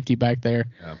free safety back there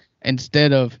Yeah.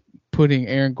 instead of putting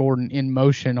Aaron Gordon in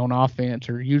motion on offense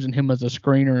or using him as a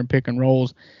screener and pick and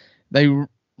rolls. They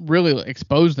really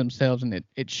exposed themselves, and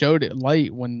it showed it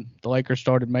late when the Lakers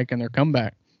started making their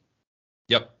comeback.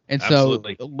 Yep. And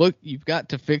Absolutely. so, look, you've got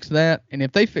to fix that. And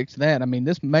if they fix that, I mean,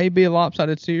 this may be a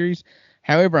lopsided series.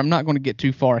 However, I'm not going to get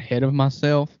too far ahead of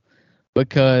myself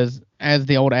because, as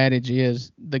the old adage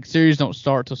is, the series don't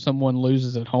start till someone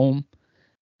loses at home.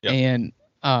 Yep. And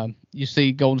you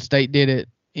see Golden State did it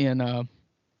in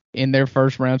their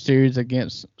first round series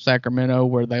against Sacramento,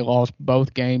 where they lost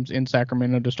both games in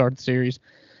Sacramento to start the series,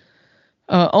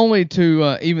 only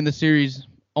to even the series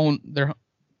on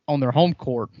their home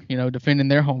court, defending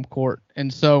their home court.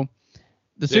 And so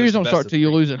the series don't start till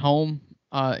you lose at home.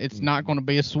 It's not going to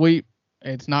be a sweep.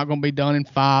 It's not going to be done in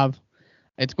 5.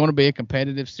 It's going to be a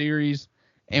competitive series,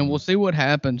 and we'll see what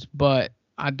happens. But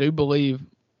I do believe,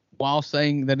 while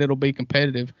saying that it'll be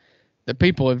competitive, that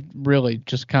people have really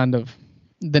just kind of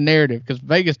the narrative, because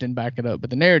Vegas didn't back it up, but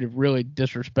the narrative really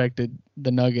disrespected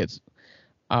the Nuggets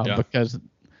because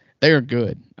they are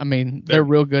good. I mean, they're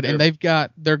real good, and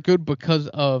they're good because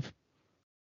of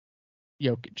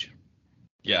Jokic.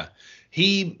 Yeah.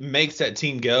 He makes that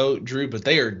team go, Drew, but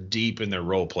they are deep in their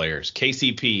role players.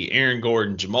 KCP, Aaron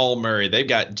Gordon, Jamal Murray. They've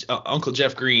got Uncle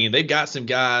Jeff Green. They've got some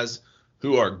guys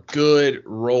who are good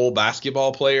role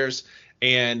basketball players.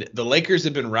 And the Lakers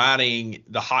have been riding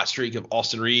the hot streak of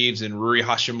Austin Reeves and Rui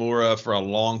Hachimura for a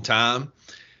long time.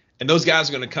 And those guys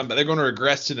are going to come back. They're going to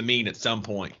regress to the mean at some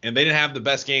point. And they didn't have the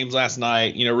best games last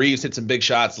night. Reeves hit some big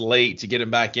shots late to get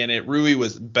him back in it. Rui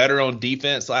was better on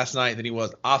defense last night than he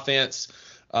was offense.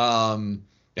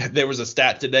 There was a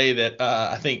stat today that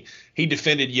I think he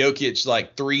defended Jokic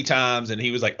like 3 times, and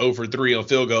he was like 0 for 3 on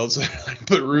field goals.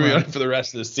 Put Rui on for the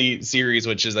rest of the series,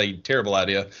 which is a terrible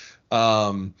idea.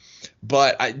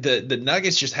 But the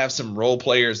Nuggets just have some role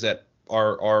players that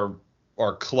are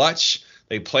clutch.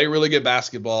 They play really good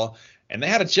basketball, and they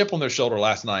had a chip on their shoulder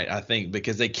last night, I think,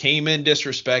 because they came in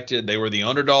disrespected. They were the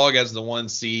underdog as the 1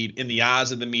 seed in the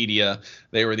eyes of the media.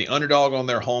 They were the underdog on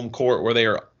their home court where they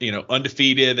are,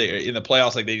 undefeated. They in the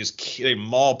playoffs, like they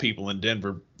maul people in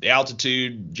Denver. The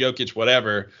altitude, Jokic,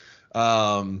 whatever.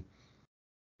 Again,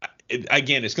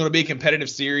 it's going to be a competitive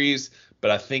series,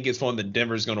 but I think it's one that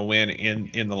Denver's going to win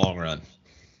in the long run.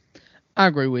 I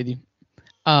agree with you.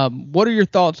 What are your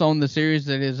thoughts on the series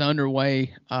that is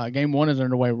underway? Game 1 is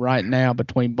underway right now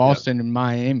between Boston and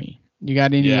Miami. You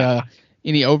got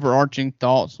any overarching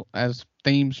thoughts as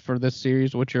themes for this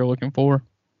series, what you're looking for?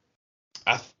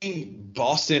 I think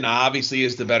Boston obviously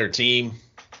is the better team.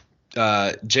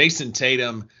 Jason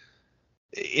Tatum,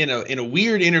 in a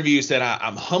weird interview, said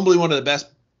I'm humbly one of the best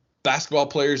basketball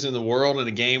players in the world in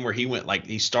a game where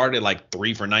he started like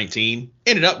 3 for 19,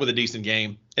 ended up with a decent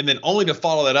game, and then only to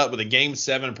follow that up with a Game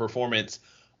 7 performance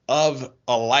of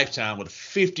a lifetime with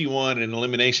 51 in an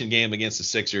elimination game against the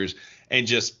Sixers, and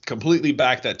just completely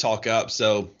back that talk up.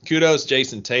 So kudos,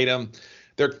 Jason Tatum.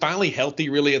 They're finally healthy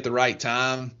really at the right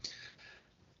time.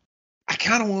 I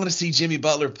kind of want to see Jimmy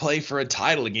Butler play for a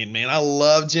title again, man. I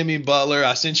love Jimmy Butler.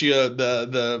 I sent you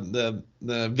the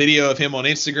video of him on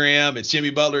Instagram. It's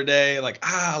Jimmy Butler Day.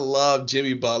 I love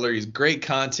Jimmy Butler. He's great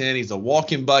content. He's a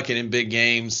walking bucket in big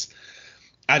games.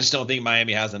 I just don't think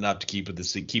Miami has enough to keep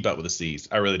up with the C's.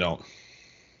 I really don't.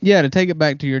 Yeah, to take it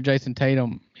back to your Jason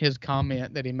Tatum, his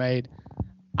comment that he made,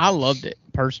 I loved it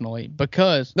personally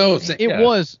because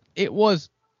it was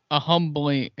a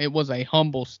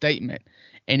humble statement,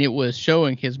 and it was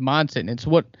showing his mindset, and it's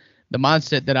what the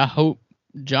mindset that I hope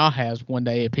Ja has one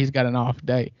day if he's got an off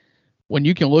day. When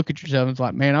you can look at yourself and it's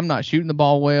like, man, I'm not shooting the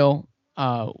ball well.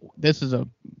 This is a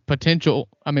potential.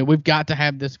 I mean, we've got to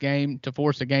have this game to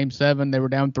force a Game 7. They were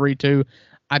down 3-2.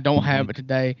 I don't have it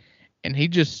today. And he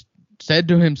just said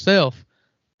to himself,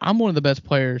 I'm one of the best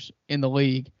players in the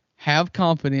league. Have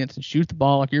confidence and shoot the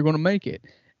ball like you're going to make it.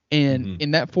 And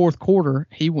in that fourth quarter,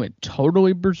 he went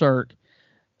totally berserk.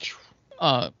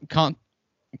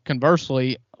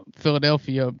 Conversely,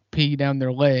 Philadelphia peed down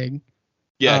their leg.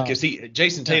 Yeah, because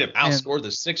Jason Tatum outscored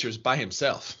the Sixers by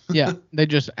himself. Yeah, they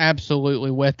just absolutely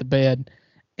wet the bed.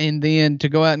 And then to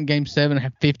go out in Game 7 and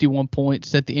have 51 points,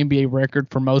 set the NBA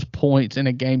record for most points in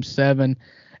a Game 7,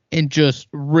 and just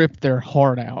rip their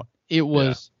heart out. It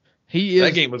was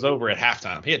that game was over at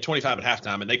halftime. He had 25 at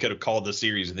halftime, and they could have called the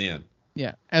series then.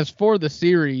 Yeah. As for the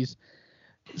series,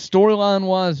 storyline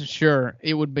wise, sure,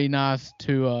 it would be nice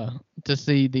to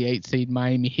see the 8 seed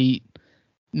Miami Heat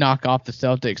knock off the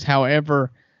Celtics.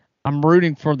 However, I'm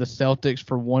rooting for the Celtics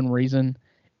for one reason,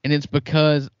 and it's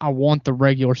because I want the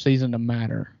regular season to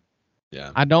matter.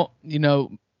 Yeah. I don't,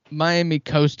 Miami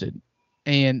coasted,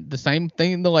 and the same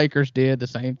thing the Lakers did, the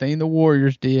same thing the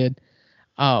Warriors did.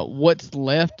 What's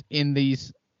left in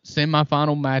these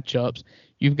semifinal matchups,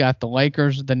 you've got the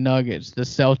Lakers, the Nuggets, the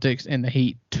Celtics, and the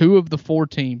Heat. 2 of the 4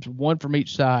 teams, one from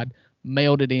each side,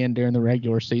 mailed it in during the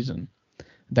regular season.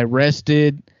 They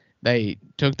rested, they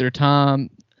took their time,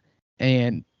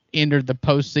 and entered the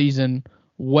postseason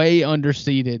way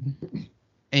underseeded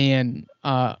and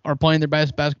are playing their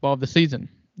best basketball of the season.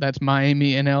 That's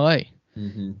Miami and LA.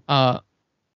 Mm-hmm.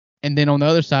 And then on the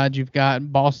other side, you've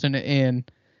got Boston and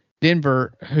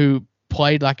Denver, who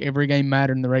played like every game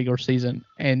mattered in the regular season.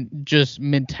 And just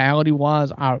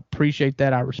mentality-wise, I appreciate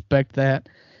that. I respect that.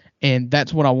 And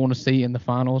that's what I want to see in the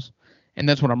finals. And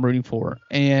that's what I'm rooting for.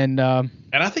 And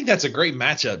I think that's a great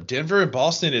matchup. Denver and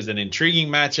Boston is an intriguing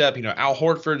matchup. Al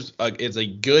Horford is a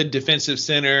good defensive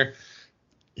center.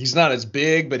 He's not as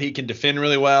big, but he can defend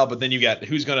really well. But then you got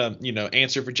who's going to,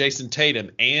 answer for Jason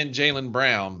Tatum and Jaylen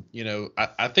Brown.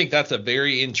 I think that's a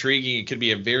very intriguing. It could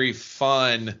be a very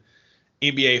fun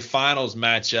NBA Finals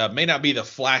matchup. May not be the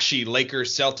flashy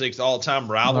Lakers Celtics all-time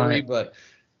rivalry, right. But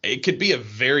it could be a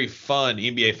very fun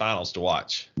NBA Finals to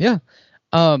watch. Yeah.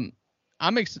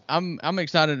 I'm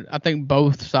excited. I think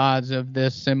both sides of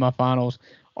this semifinals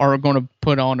are going to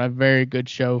put on a very good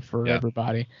show for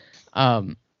everybody.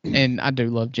 And I do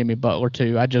love Jimmy Butler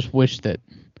too. I just wish that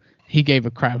he gave a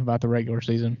crap about the regular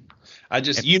season.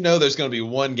 There's going to be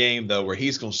one game though where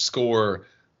he's going to score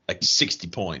like 60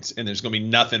 points, and there's going to be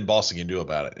nothing Boston can do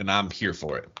about it, and I'm here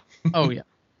for it. Oh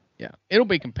yeah, it'll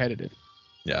be competitive.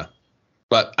 Yeah.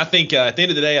 But I think at the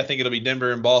end of the day, I think it'll be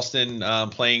Denver and Boston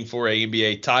playing for a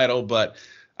NBA title. But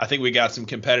I think we got some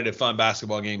competitive, fun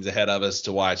basketball games ahead of us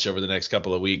to watch over the next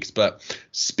couple of weeks. But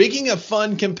speaking of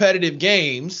fun, competitive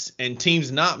games and teams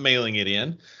not mailing it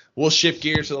in, we'll shift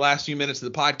gears for the last few minutes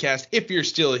of the podcast. If you're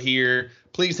still here,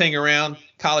 please hang around.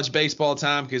 College baseball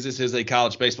time, because this is a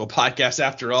college baseball podcast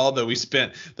after all, though we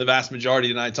spent the vast majority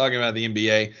tonight talking about the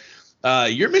NBA.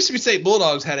 Your Mississippi State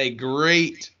Bulldogs had a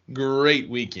great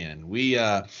weekend. We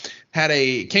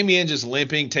came in just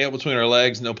limping, tail between our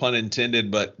legs, no pun intended,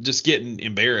 but just getting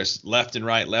embarrassed left and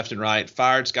right.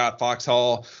 Fired Scott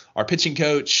Foxhall, our pitching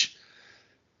coach,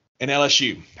 and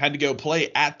LSU had to go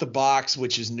play at the box,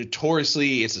 which is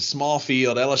notoriously, it's a small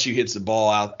field. LSU hits the ball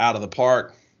out of the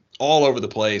park all over the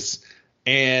place,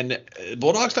 and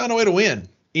Bulldogs found a way to win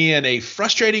in a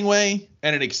frustrating way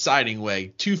and an exciting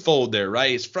way. Twofold there,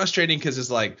 right? It's frustrating because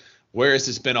it's like, where has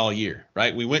this been all year,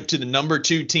 right? We went to the number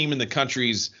 2 team in the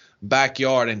country's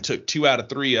backyard and took 2 out of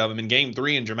 3 of them in game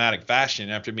 3 in dramatic fashion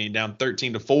after being down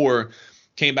 13-4,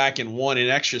 came back and won in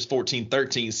extras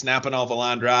 14-13, snapping off a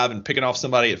line drive and picking off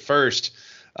somebody at first.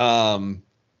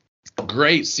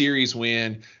 Great series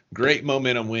win, great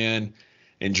momentum win.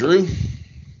 And Drew,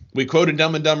 we quoted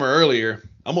Dumb and Dumber earlier.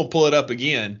 I'm going to pull it up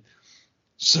again.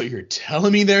 So you're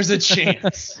telling me there's a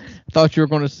chance? I thought you were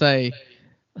going to say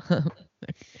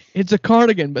it's a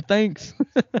cardigan, but thanks.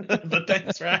 But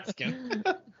thanks for asking.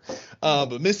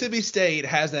 But Mississippi State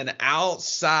has an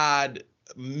outside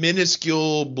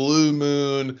minuscule blue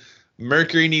moon.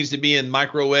 Mercury needs to be in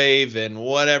microwave, and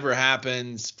whatever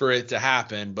happens for it to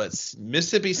happen. But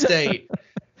Mississippi State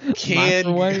can.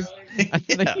 Microwave?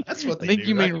 That's what they do. I think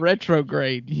you mean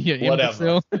retrograde.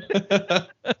 Whatever.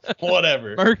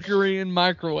 Whatever. Mercury in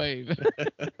microwave.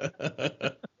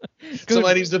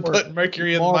 Somebody needs to put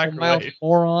Mercury in the microwave.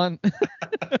 Moron.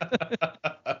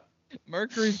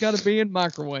 Mercury's got to be in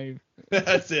microwave.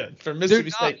 That's it. For Mississippi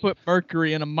Do not State. put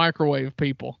mercury in a microwave,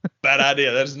 people. Bad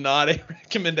idea. That is not a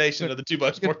recommendation of the 2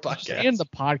 Bucks Sports Podcast. End the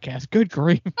podcast. Good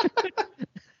grief.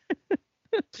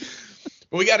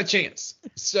 But we got a chance.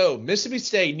 So Mississippi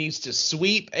State needs to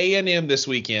sweep A&M this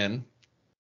weekend,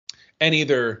 and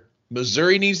either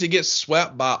Missouri needs to get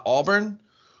swept by Auburn,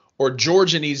 or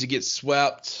Georgia needs to get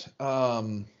swept.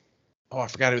 I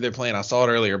forgot who they're playing. I saw it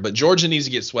earlier, but Georgia needs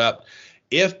to get swept.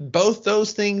 If both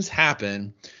those things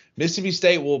happen, Mississippi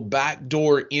State will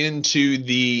backdoor into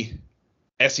the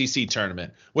SEC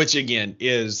tournament, which again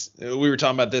is, we were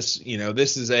talking about this,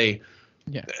 this is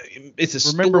it's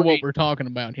a remember what we're talking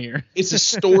about here. It's a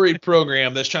storied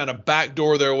program that's trying to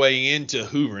backdoor their way into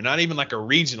Hoover, not even like a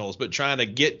regionals, but trying to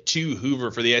get to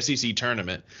Hoover for the SEC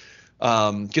tournament.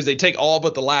 because they take all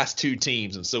but the last two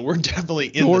teams, and so we're definitely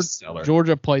in the cellar.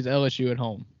 Georgia plays LSU at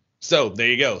home. So there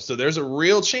you go. So there's a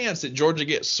real chance that Georgia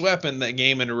gets swept in that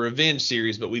game in a revenge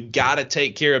series, but we've got to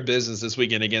take care of business this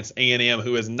weekend against A&M,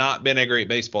 who has not been a great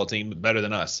baseball team, but better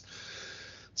than us.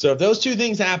 So if those two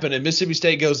things happen and Mississippi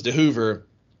State goes to Hoover,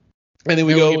 and then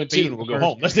we go 0-2 and we'll go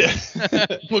home. That's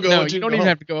it. We'll go 0-2. No, you don't even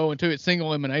have to go 0-2. It's single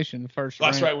elimination first.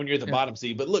 That's right, when you're at the bottom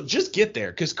seed. But look, just get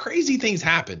there, because crazy things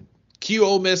happen. Cue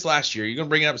Ole Miss last year. You're going to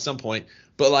bring it up at some point.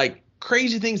 But, like,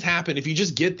 crazy things happen if you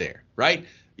just get there, right?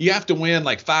 You have to win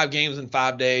like 5 games in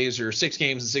 5 days or 6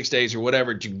 games in 6 days or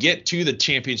whatever to get to the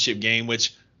championship game,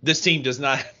 which this team does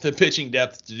not have the pitching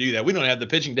depth to do that. We don't have the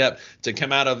pitching depth to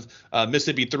come out of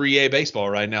Mississippi 3A baseball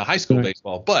right now, high school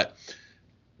baseball. But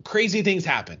crazy things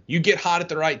happen. You get hot at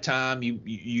the right time.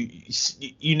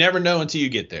 You never know until you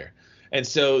get there. And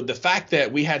so the fact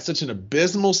that we had such an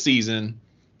abysmal season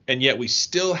and yet we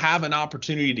still have an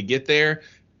opportunity to get there,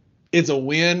 it's a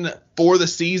win for the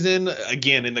season.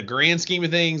 Again, in the grand scheme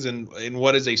of things and in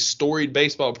what is a storied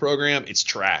baseball program, it's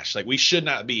trash. Like, we should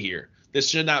not be here. This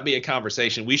should not be a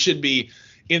conversation. We should be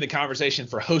in the conversation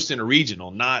for hosting a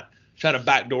regional, not trying to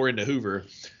backdoor into Hoover.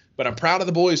 But I'm proud of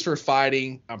the boys for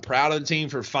fighting. I'm proud of the team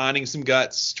for finding some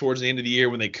guts towards the end of the year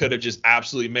when they could have just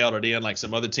absolutely mailed it in like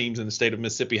some other teams in the state of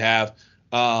Mississippi have.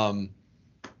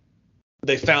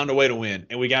 They found a way to win,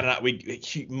 and we got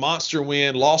a monster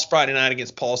win. Lost Friday night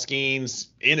against Paul Skeens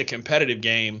in a competitive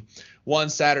game. Won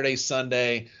Saturday,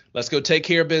 Sunday. Let's go take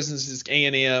care of business at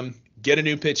A&M. Get a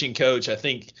new pitching coach. I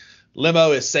think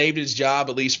Limo has saved his job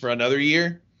at least for another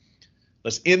year.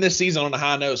 Let's end this season on a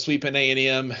high note, sweeping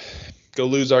A&M. Go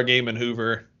lose our game in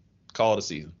Hoover. Call it a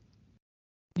season.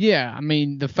 Yeah, I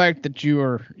mean, the fact that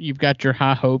you've got your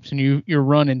high hopes and you're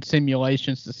running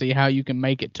simulations to see how you can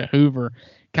make it to Hoover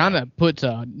kind of puts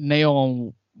a nail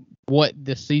on what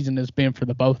this season has been for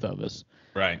the both of us.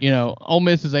 Right. Ole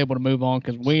Miss is able to move on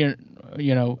because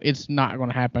it's not going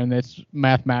to happen. It's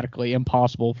mathematically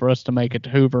impossible for us to make it to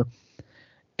Hoover.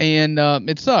 And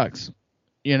it sucks.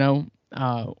 We'll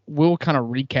kind of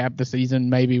recap the season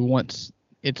maybe once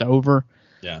it's over.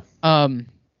 Yeah.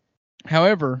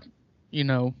 However,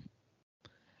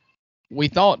 we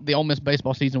thought the Ole Miss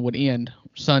baseball season would end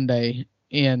Sunday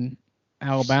in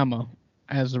Alabama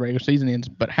as the regular season ends.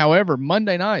 But however,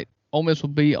 Monday night, Ole Miss will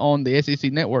be on the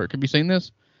SEC network. Have you seen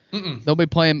this? Mm-mm. They'll be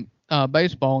playing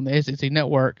baseball on the SEC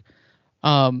network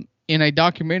in a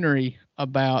documentary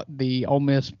about the Ole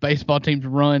Miss baseball team's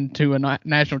run to a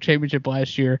national championship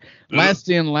last year. Last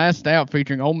in, last out,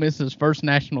 featuring Ole Miss's first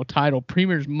national title,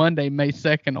 premieres Monday, May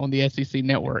 2nd on the SEC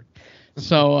network.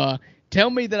 So tell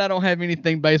me that I don't have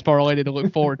anything baseball related to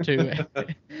look forward to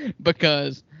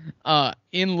because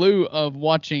in lieu of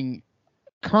watching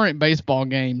current baseball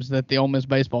games that the Ole Miss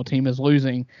baseball team is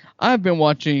losing, I've been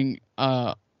watching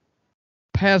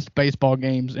past baseball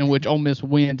games in which Ole Miss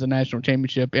wins a national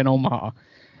championship in Omaha.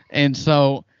 And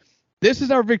so this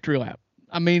is our victory lap.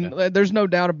 I mean, there's no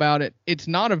doubt about it. It's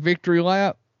not a victory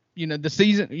lap. The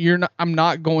season, I'm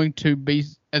not going to be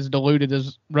as diluted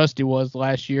as Rusty was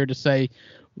last year to say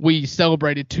we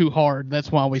celebrated too hard.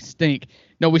 That's why we stink.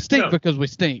 No, we stink because we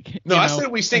stink. No, I said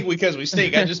we stink because we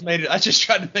stink. I just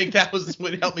tried to think that was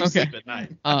what helped me sleep at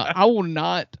night. I will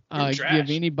not give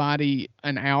anybody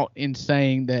an out in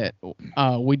saying that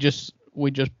we just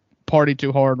partied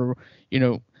too hard, or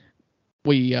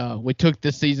we took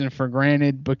this season for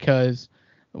granted because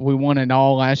we won it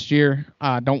all last year.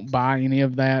 Don't buy any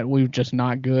of that. We're just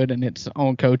not good, and it's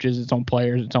on coaches, it's on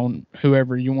players, it's on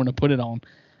whoever you want to put it on.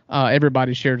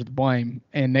 Everybody shares the blame,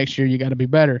 and next year you got to be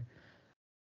better.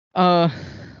 I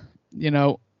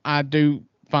do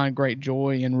find great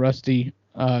joy in Rusty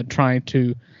trying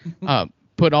to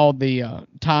put all the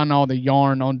tying all the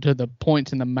yarn onto the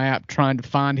points in the map, trying to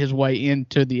find his way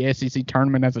into the SEC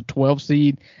tournament as a 12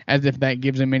 seed, as if that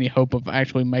gives him any hope of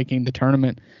actually making the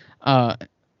tournament.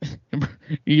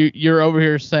 You're over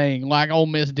here saying, like Ole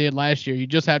Miss did last year, you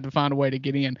just have to find a way to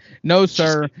get in. No,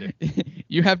 sir.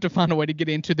 You have to find a way to get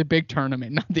into the big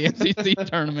tournament, not the SEC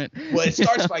tournament. Well, it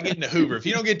starts by getting to Hoover. If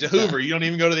you don't get to Hoover, you don't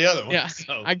even go to the other one. Yeah,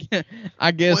 so.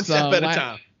 I guess one step at a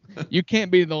time. You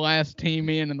can't be the last team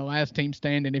in and the last team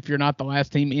standing if you're not the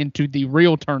last team into the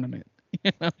real tournament.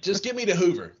 Just get me to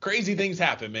Hoover. Crazy things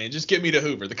happen, man. Just get me to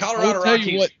Hoover. The Colorado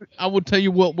Rockies. I will tell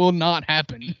you what will not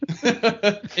happen.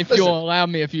 If you'll allow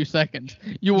me a few seconds,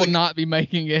 you will not be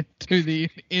making it to the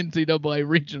NCAA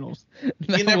regionals.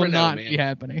 That will not be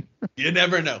happening. You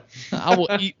never know. I will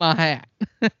eat my hat.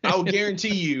 I will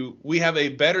guarantee you we have a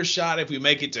better shot if we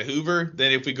make it to Hoover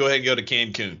than if we go ahead and go to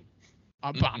Cancun.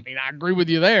 I mean, I agree with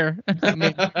you there. I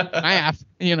mean, math,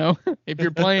 if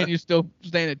you're playing, you still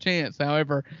stand a chance.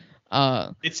 However,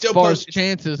 It's still as far as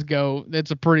chances go,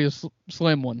 that's a pretty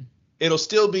slim one. It'll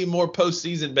still be more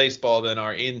postseason baseball than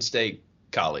our in-state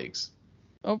colleagues.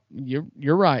 Oh,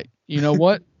 you're right. You know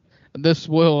what? This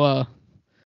will.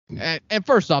 And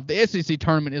first off, the SEC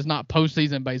tournament is not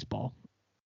postseason baseball.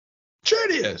 Sure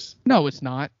it is. No, it's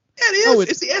not. Yeah, it is. No,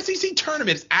 it's the SEC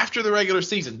tournament. It's after the regular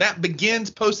season. That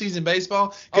begins postseason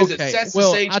baseball because it sets the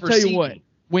stage for seeding. I'll tell you what.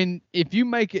 If you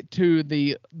make it to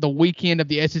the weekend of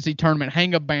the SEC tournament,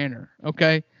 hang a banner,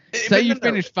 okay? Say you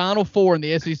finish Final Four in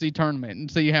the SEC tournament and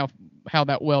see how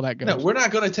that goes. No, we're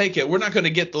not going to take it. We're not going to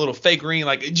get the little fake ring.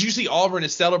 Like, did you see Auburn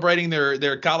is celebrating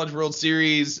their College World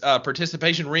Series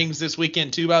participation rings this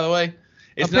weekend too? By the way,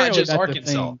 it's not just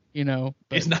Arkansas.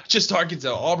 It's not just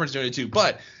Arkansas. Auburn's doing it too.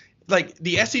 But like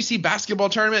the SEC basketball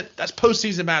tournament, that's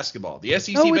postseason basketball. The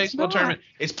SEC baseball tournament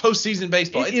is postseason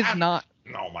baseball. It is not.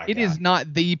 Oh my God. It is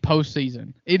not the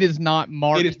postseason. It is not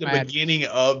March. It is the beginning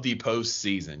of the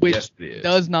postseason. Which yes, it is.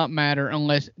 Does not matter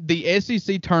unless the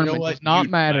SEC tournament does not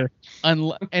matter.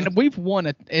 And we've won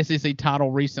an SEC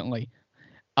title recently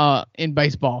in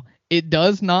baseball. It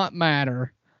does not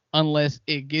matter unless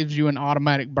it gives you an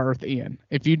automatic berth in.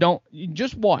 If you don't,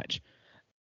 just watch.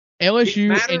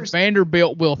 LSU and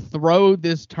Vanderbilt will throw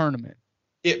this tournament.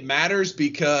 It matters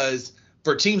because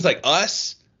for teams like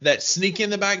us that sneak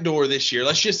in the back door this year,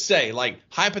 let's just say, like,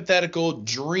 hypothetical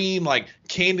dream, like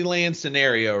Candyland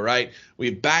scenario, right?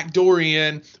 We backdoor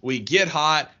in, we get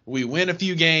hot, we win a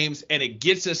few games, and it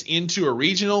gets us into a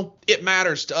regional. It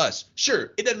matters to us.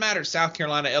 Sure, it doesn't matter to South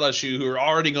Carolina, LSU, who are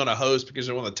already going to host because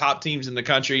they're one of the top teams in the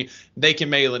country. They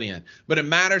can mail it in. But it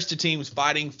matters to teams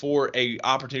fighting for a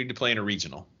opportunity to play in a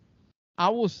regional. I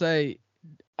will say,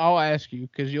 I'll ask you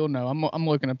because you'll know. I'm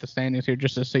looking at the standings here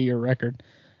just to see your record.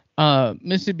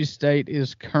 Mississippi State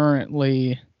is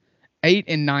currently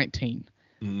 8-19.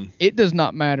 It does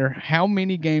not matter how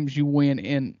many games you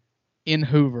win in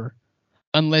Hoover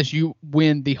unless you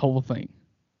win the whole thing.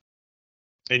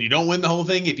 And you don't win the whole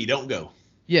thing if you don't go.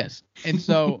 Yes. And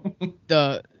so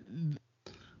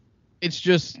it's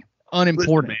just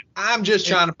unimportant. Listen, man, I'm just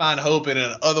trying to find hope in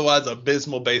an otherwise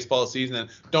abysmal baseball season. And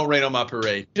don't rain on my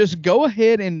parade. Just go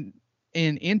ahead and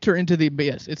enter into the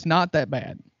abyss. It's not that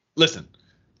bad. Listen.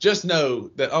 Just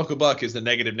know that Uncle Buck is the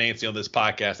negative Nancy on this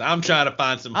podcast. I'm trying to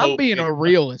find some hope. I'm being a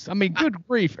realist. I mean, good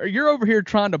grief. You're over here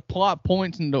trying to plot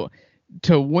points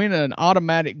to win an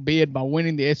automatic bid by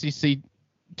winning the SEC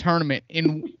tournament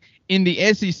in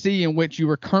the SEC in which you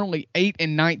are currently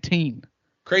 8-19.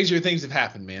 Crazier things have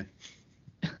happened, man.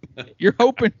 You're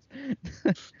hoping.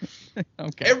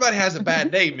 Okay. Everybody has a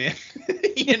bad day, man.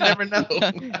 You never know.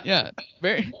 Yeah.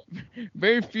 Very,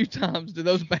 very few times do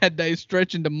those bad days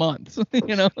stretch into months. It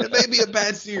may be a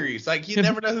bad series. Like, you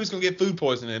never know who's going to get food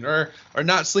poisoning or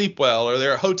not sleep well, or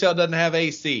their hotel doesn't have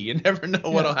AC. You never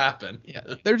know what'll happen. Yeah.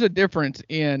 There's a difference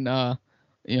in, the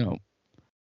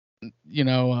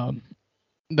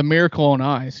miracle on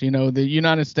ice. The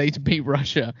United States beat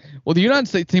Russia. Well, the United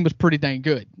States team was pretty dang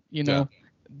good. Yeah.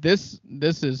 This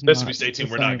is Mississippi State team,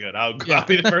 we're not good. I'll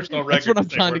be the first on record. That's what I'm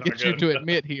trying to get you to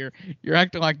admit here. You're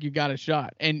acting like you got a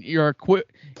shot, and you're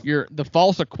the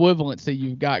false equivalency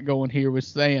you've got going here was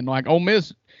saying like, Ole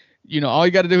Miss, all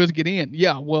you got to do is get in.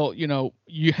 Yeah, well,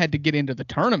 you had to get into the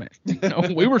tournament.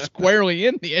 We were squarely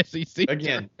in the SEC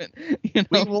again.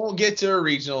 We won't get to a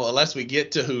regional unless we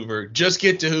get to Hoover. Just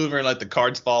get to Hoover and let the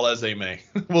cards fall as they may.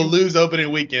 We'll lose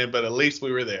opening weekend, but at least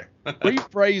we were there.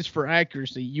 Rephrase for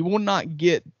accuracy: you will not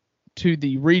get to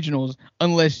the regionals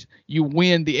unless you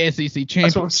win the SEC championship.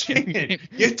 That's what I'm saying.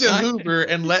 Get to Hoover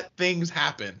and let things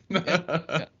happen.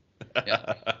 Yeah.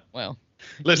 Well.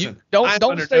 Listen, don't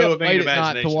stay up late at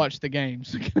night to watch the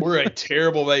games. We're a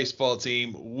terrible baseball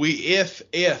team.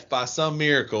 If by some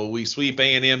miracle we sweep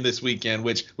A&M this weekend,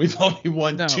 which we've only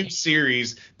won 2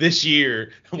 series this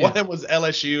year. Yeah. One of them was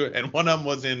LSU and one of them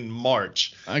was in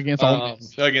March against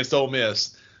Ole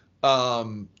Miss.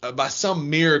 By some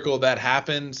miracle that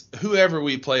happens, whoever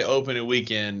we play opening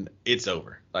weekend, it's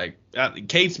over. Like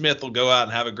Cade Smith will go out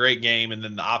and have a great game, and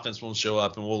then the offense won't show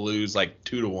up, and we'll lose like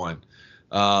 2-1.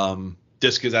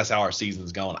 Just because that's how our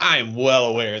season's going. I am well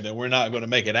aware that we're not going to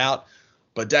make it out,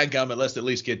 but dadgummit, let's at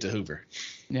least get to Hoover.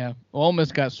 Yeah, well, Ole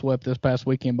Miss got swept this past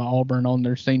weekend by Auburn on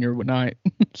their senior night.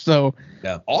 So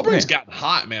yeah, Auburn's gotten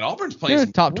hot, man. Auburn's playing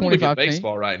some top 25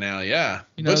 baseball right now. Yeah,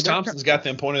 Butch Thompson's got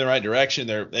them pointed in the right direction.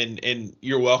 And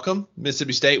you're welcome.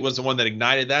 Mississippi State was the one that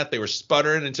ignited that. They were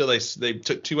sputtering until they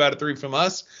took 2 out of 3 from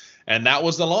us, and that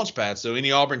was the launch pad. So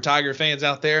any Auburn Tiger fans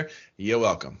out there, you're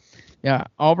welcome. Yeah,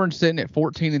 Auburn's sitting at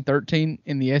 14-13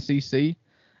 in the SEC,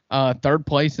 3rd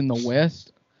place in the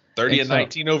West. 30 And and so,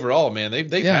 19 overall, man.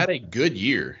 They've yeah, had a good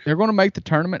year. they're going to make the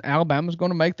tournament. Alabama's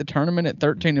going to make the tournament at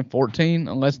 13 and 14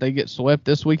 unless they get swept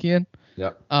this weekend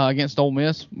Yep. against Ole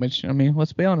Miss, which, I mean,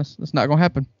 let's be honest, it's not going to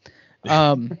happen.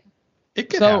 It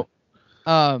could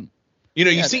happen.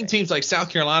 You've Yeah, seen teams like South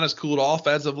Carolina's cooled off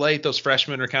as of late. Those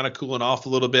freshmen are kind of cooling off a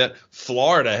little bit.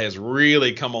 Florida has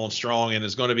really come on strong and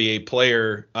is going to be a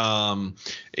player in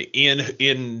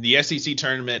the SEC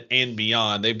tournament and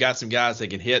beyond. They've got some guys they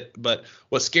can hit, but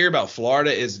what's scary about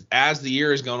Florida is as the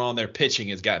year has gone on, their pitching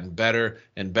has gotten better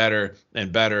and better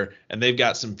and better, and they've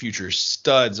got some future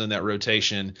studs in that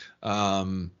rotation.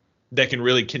 That can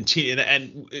really continue.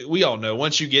 And we all know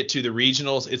once you get to the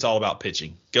regionals, it's all about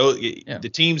pitching. The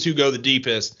teams who go the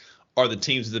deepest are the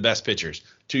teams with the best pitchers.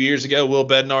 2 years ago, Will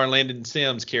Bednar and Landon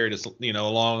Sims carried us,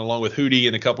 along with Hootie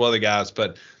and a couple other guys.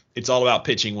 But it's all about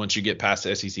pitching once you get past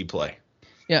the SEC play.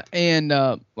 Yeah, and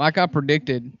like I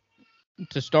predicted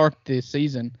to start this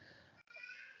season,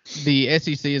 the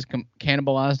SEC has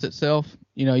cannibalized itself.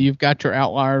 You've got your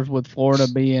outliers with Florida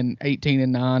being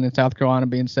 18-9 and South Carolina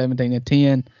being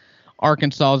 17-10.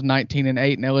 Arkansas is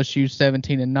 19-8 and LSU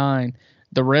 17-9.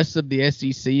 The rest of the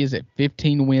SEC is at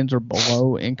 15 wins or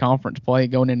below in conference play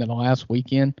going into the last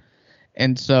weekend.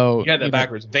 And so you had that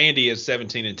backwards. Vandy is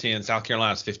 17-10. South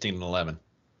Carolina is 15-11.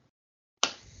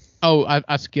 Oh,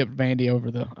 I skipped Vandy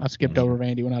over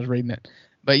Vandy when I was reading it.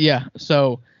 But yeah,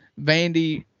 so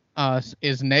Vandy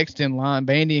is next in line.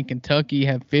 Vandy and Kentucky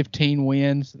have 15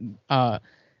 wins.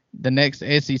 The next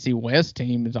SEC West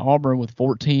team is Auburn with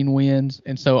 14 wins.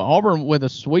 And so Auburn with a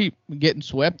sweep, getting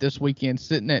swept this weekend,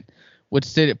 would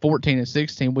sit at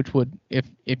 14-16, which would,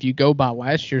 if you go by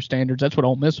last year's standards, that's what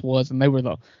Ole Miss was, and they were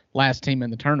the last team in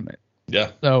the tournament.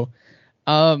 Yeah. So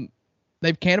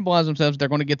they've cannibalized themselves. They're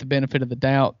going to get the benefit of the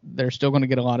doubt. They're still going to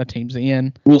get a lot of teams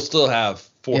in. We'll still have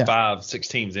 4, 5, 6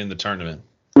 teams in the tournament.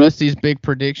 Rusty's big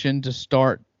prediction to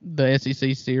start the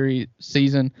SEC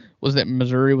season was that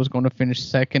Missouri was going to finish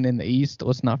second in the East.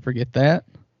 Let's not forget that.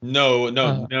 No.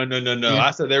 Yeah. I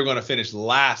said they were going to finish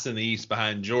last in the East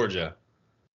behind Georgia.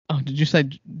 Oh, did you say?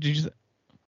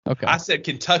 Okay. I said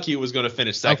Kentucky was going to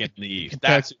finish second in the East.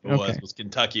 Kentucky, That's what it was. Was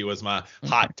Kentucky was my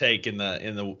hot take in the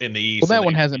East. Well, that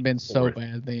one hasn't been so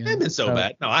bad then. It hasn't been so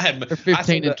bad. No, I haven't. They're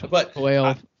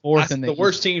 15-12, fourth in the East. The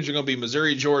worst East. teams are going to be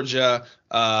Missouri, Georgia,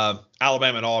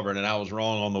 Alabama, and Auburn, and I was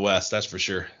wrong on the West. That's for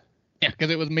sure. Yeah, because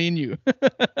it was me and you.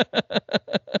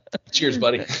 Cheers,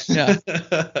 buddy. Yeah.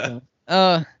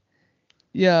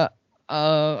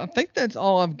 I think that's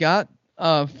all I've got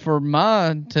for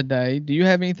mine today. Do you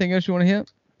have anything else you want to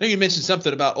hit? I think you mentioned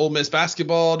something about Ole Miss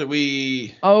basketball. Did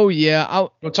we? Oh yeah.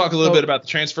 We'll talk a little bit about the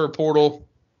transfer portal.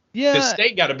 Yeah. The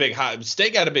State got a big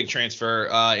transfer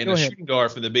in a shooting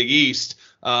guard from the Big East.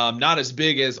 Not as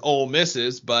big as Ole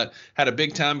Miss's, but had a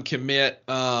big time commit.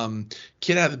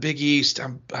 Kid out of the Big East.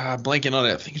 I'm blanking on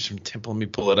it. I think it's from Temple. Let me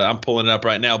pull it up. I'm pulling it up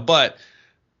right now. But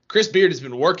Chris Beard has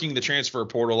been working the transfer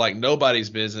portal like nobody's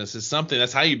business. It's something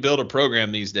that's how you build a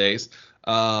program these days.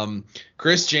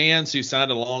 Chris Jans, who signed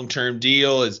a long-term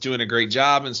deal, is doing a great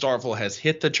job, and Starkville has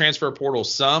hit the transfer portal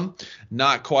some,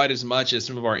 not quite as much as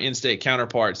some of our in-state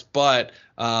counterparts, but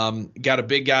got a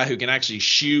big guy who can actually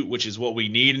shoot, which is what we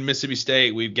need in Mississippi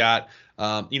State. We've got,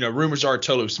 rumors are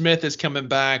Tolu Smith is coming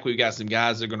back. We've got some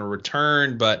guys that are going to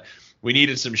return, but we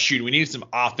needed some shooting. We needed some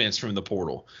offense from the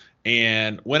portal,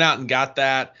 and went out and got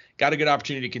that. Got a good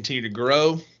opportunity to continue to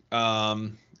grow.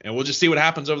 And we'll just see what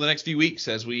happens over the next few weeks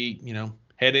as we,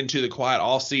 head into the quiet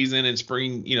off season and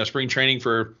spring training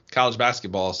for college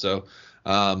basketball. So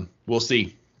we'll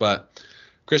see. But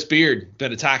Chris Beard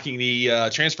been attacking the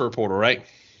transfer portal, right?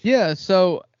 Yeah.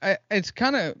 So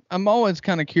I'm always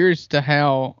kind of curious to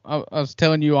how I was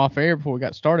telling you off air before we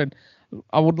got started.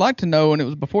 I would like to know, and it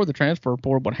was before the transfer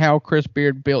portal, but how Chris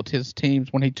Beard built his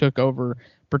teams when he took over,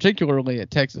 particularly at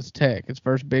Texas Tech, his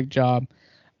first big job.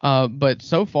 But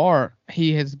so far,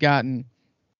 he has gotten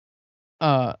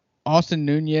Austin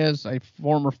Nunez, a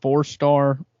former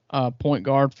 4-star point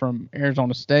guard from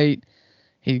Arizona State.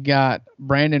 He got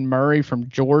Brandon Murray from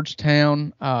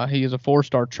Georgetown. He is a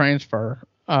 4-star transfer.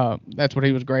 That's what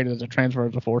he was graded as a transfer,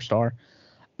 as a 4-star.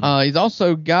 He's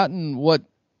also gotten what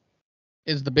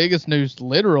is the biggest news,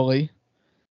 literally,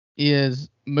 is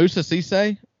Musa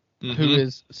Cisse, who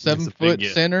is 7-foot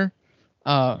center,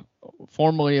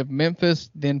 formerly of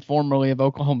Memphis, then formerly of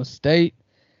Oklahoma State,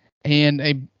 and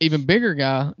a even bigger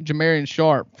guy, Jamarian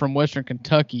Sharp from Western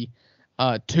Kentucky,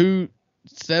 2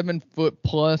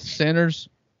 7-foot-plus centers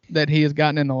that he has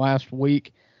gotten in the last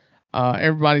week.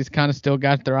 Everybody's kind of still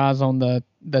got their eyes on the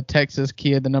Texas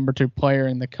kid, the number 2 player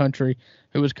in the country,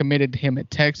 who was committed to him at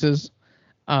Texas.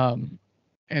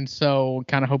 and so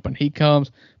kind of hoping he comes.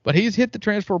 But he's hit the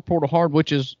transfer portal hard,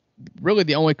 which is really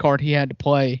the only card he had to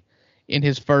play in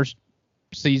his first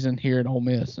season here at Ole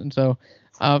Miss. And so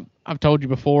I've told you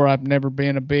before, I've never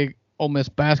been a big Ole Miss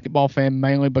basketball fan,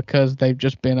 mainly because they've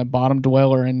just been a bottom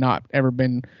dweller and not ever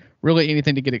been really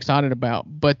anything to get excited about.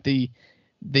 But the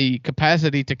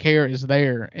capacity to care is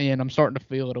there, and I'm starting to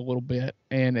feel it a little bit.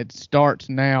 And it starts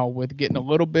now with getting a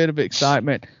little bit of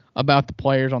excitement about the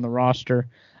players on the roster.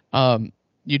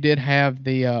 You did have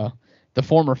the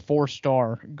former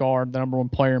 4-star guard, the number 1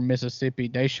 player in Mississippi,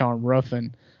 Deshaun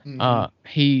Ruffin.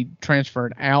 He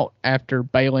transferred out after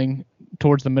bailing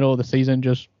towards the middle of the season,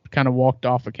 just kind of walked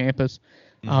off of campus.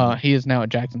 He is now at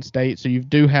Jackson State. So you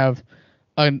do have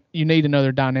you need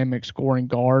another dynamic scoring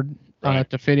guard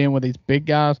to fit in with these big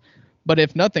guys. But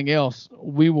if nothing else,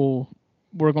 we're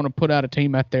going to put out a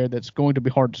team out there that's going to be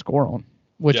hard to score on,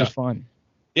 which is fun.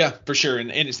 Yeah, for sure.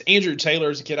 And it's Andrew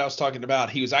Taylor's the kid I was talking about.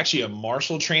 He was actually a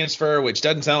Marshall transfer, which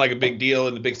doesn't sound like a big deal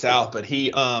in the Big South, but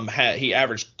he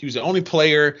was the only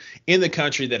player in the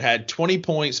country that had 20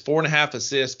 points, 4.5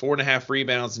 assists, 4.5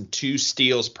 rebounds, and 2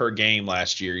 steals per game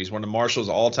last year. He's one of Marshall's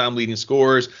all-time leading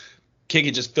scorers. Kid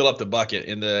could just fill up the bucket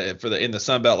in the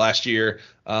Sun Belt last year.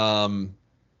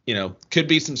 Could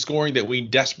be some scoring that we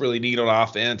desperately need on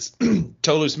offense.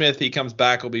 Tolu Smith, he comes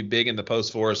back, will be big in the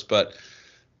post for us, but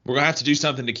we're going to have to do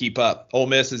something to keep up. Ole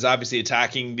Miss is obviously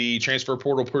attacking the transfer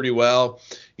portal pretty well.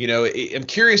 I'm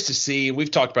curious to see,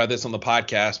 we've talked about this on the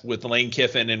podcast with Lane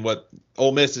Kiffin and what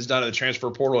Ole Miss has done in the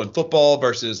transfer portal in football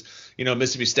versus,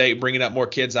 Mississippi State bringing up more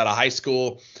kids out of high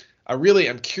school.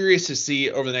 I'm curious to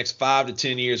see over the next 5 to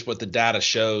 10 years what the data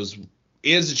shows.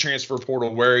 Is the transfer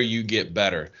portal where you get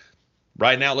better?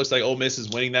 Right now, it looks like Ole Miss is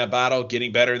winning that battle,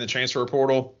 getting better in the transfer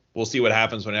portal. We'll see what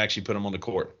happens when they actually put them on the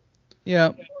court.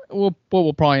 Yeah. What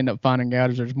we'll probably end up finding out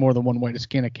is there's more than one way to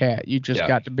skin a cat. You just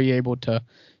got to be able to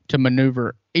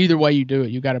maneuver. Either way you do it,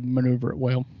 you got to maneuver it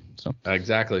well. So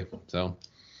exactly. So,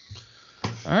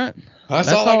 all right. That's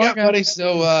all I got, buddy.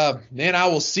 So, man, I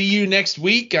will see you next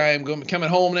week. I am going to be coming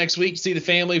home next week to see the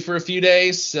family for a few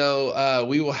days. So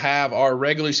we will have our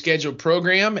regularly scheduled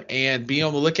program and be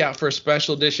on the lookout for a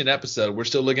special edition episode. We're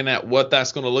still looking at what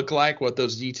that's going to look like, what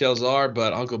those details are.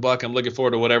 But Uncle Buck, I'm looking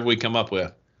forward to whatever we come up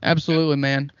with. Absolutely,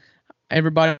 man.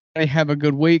 Everybody have a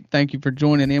good week. Thank you for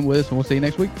joining in with us, and we'll see you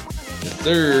next week. Yes,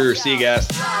 sir. See you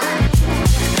guys.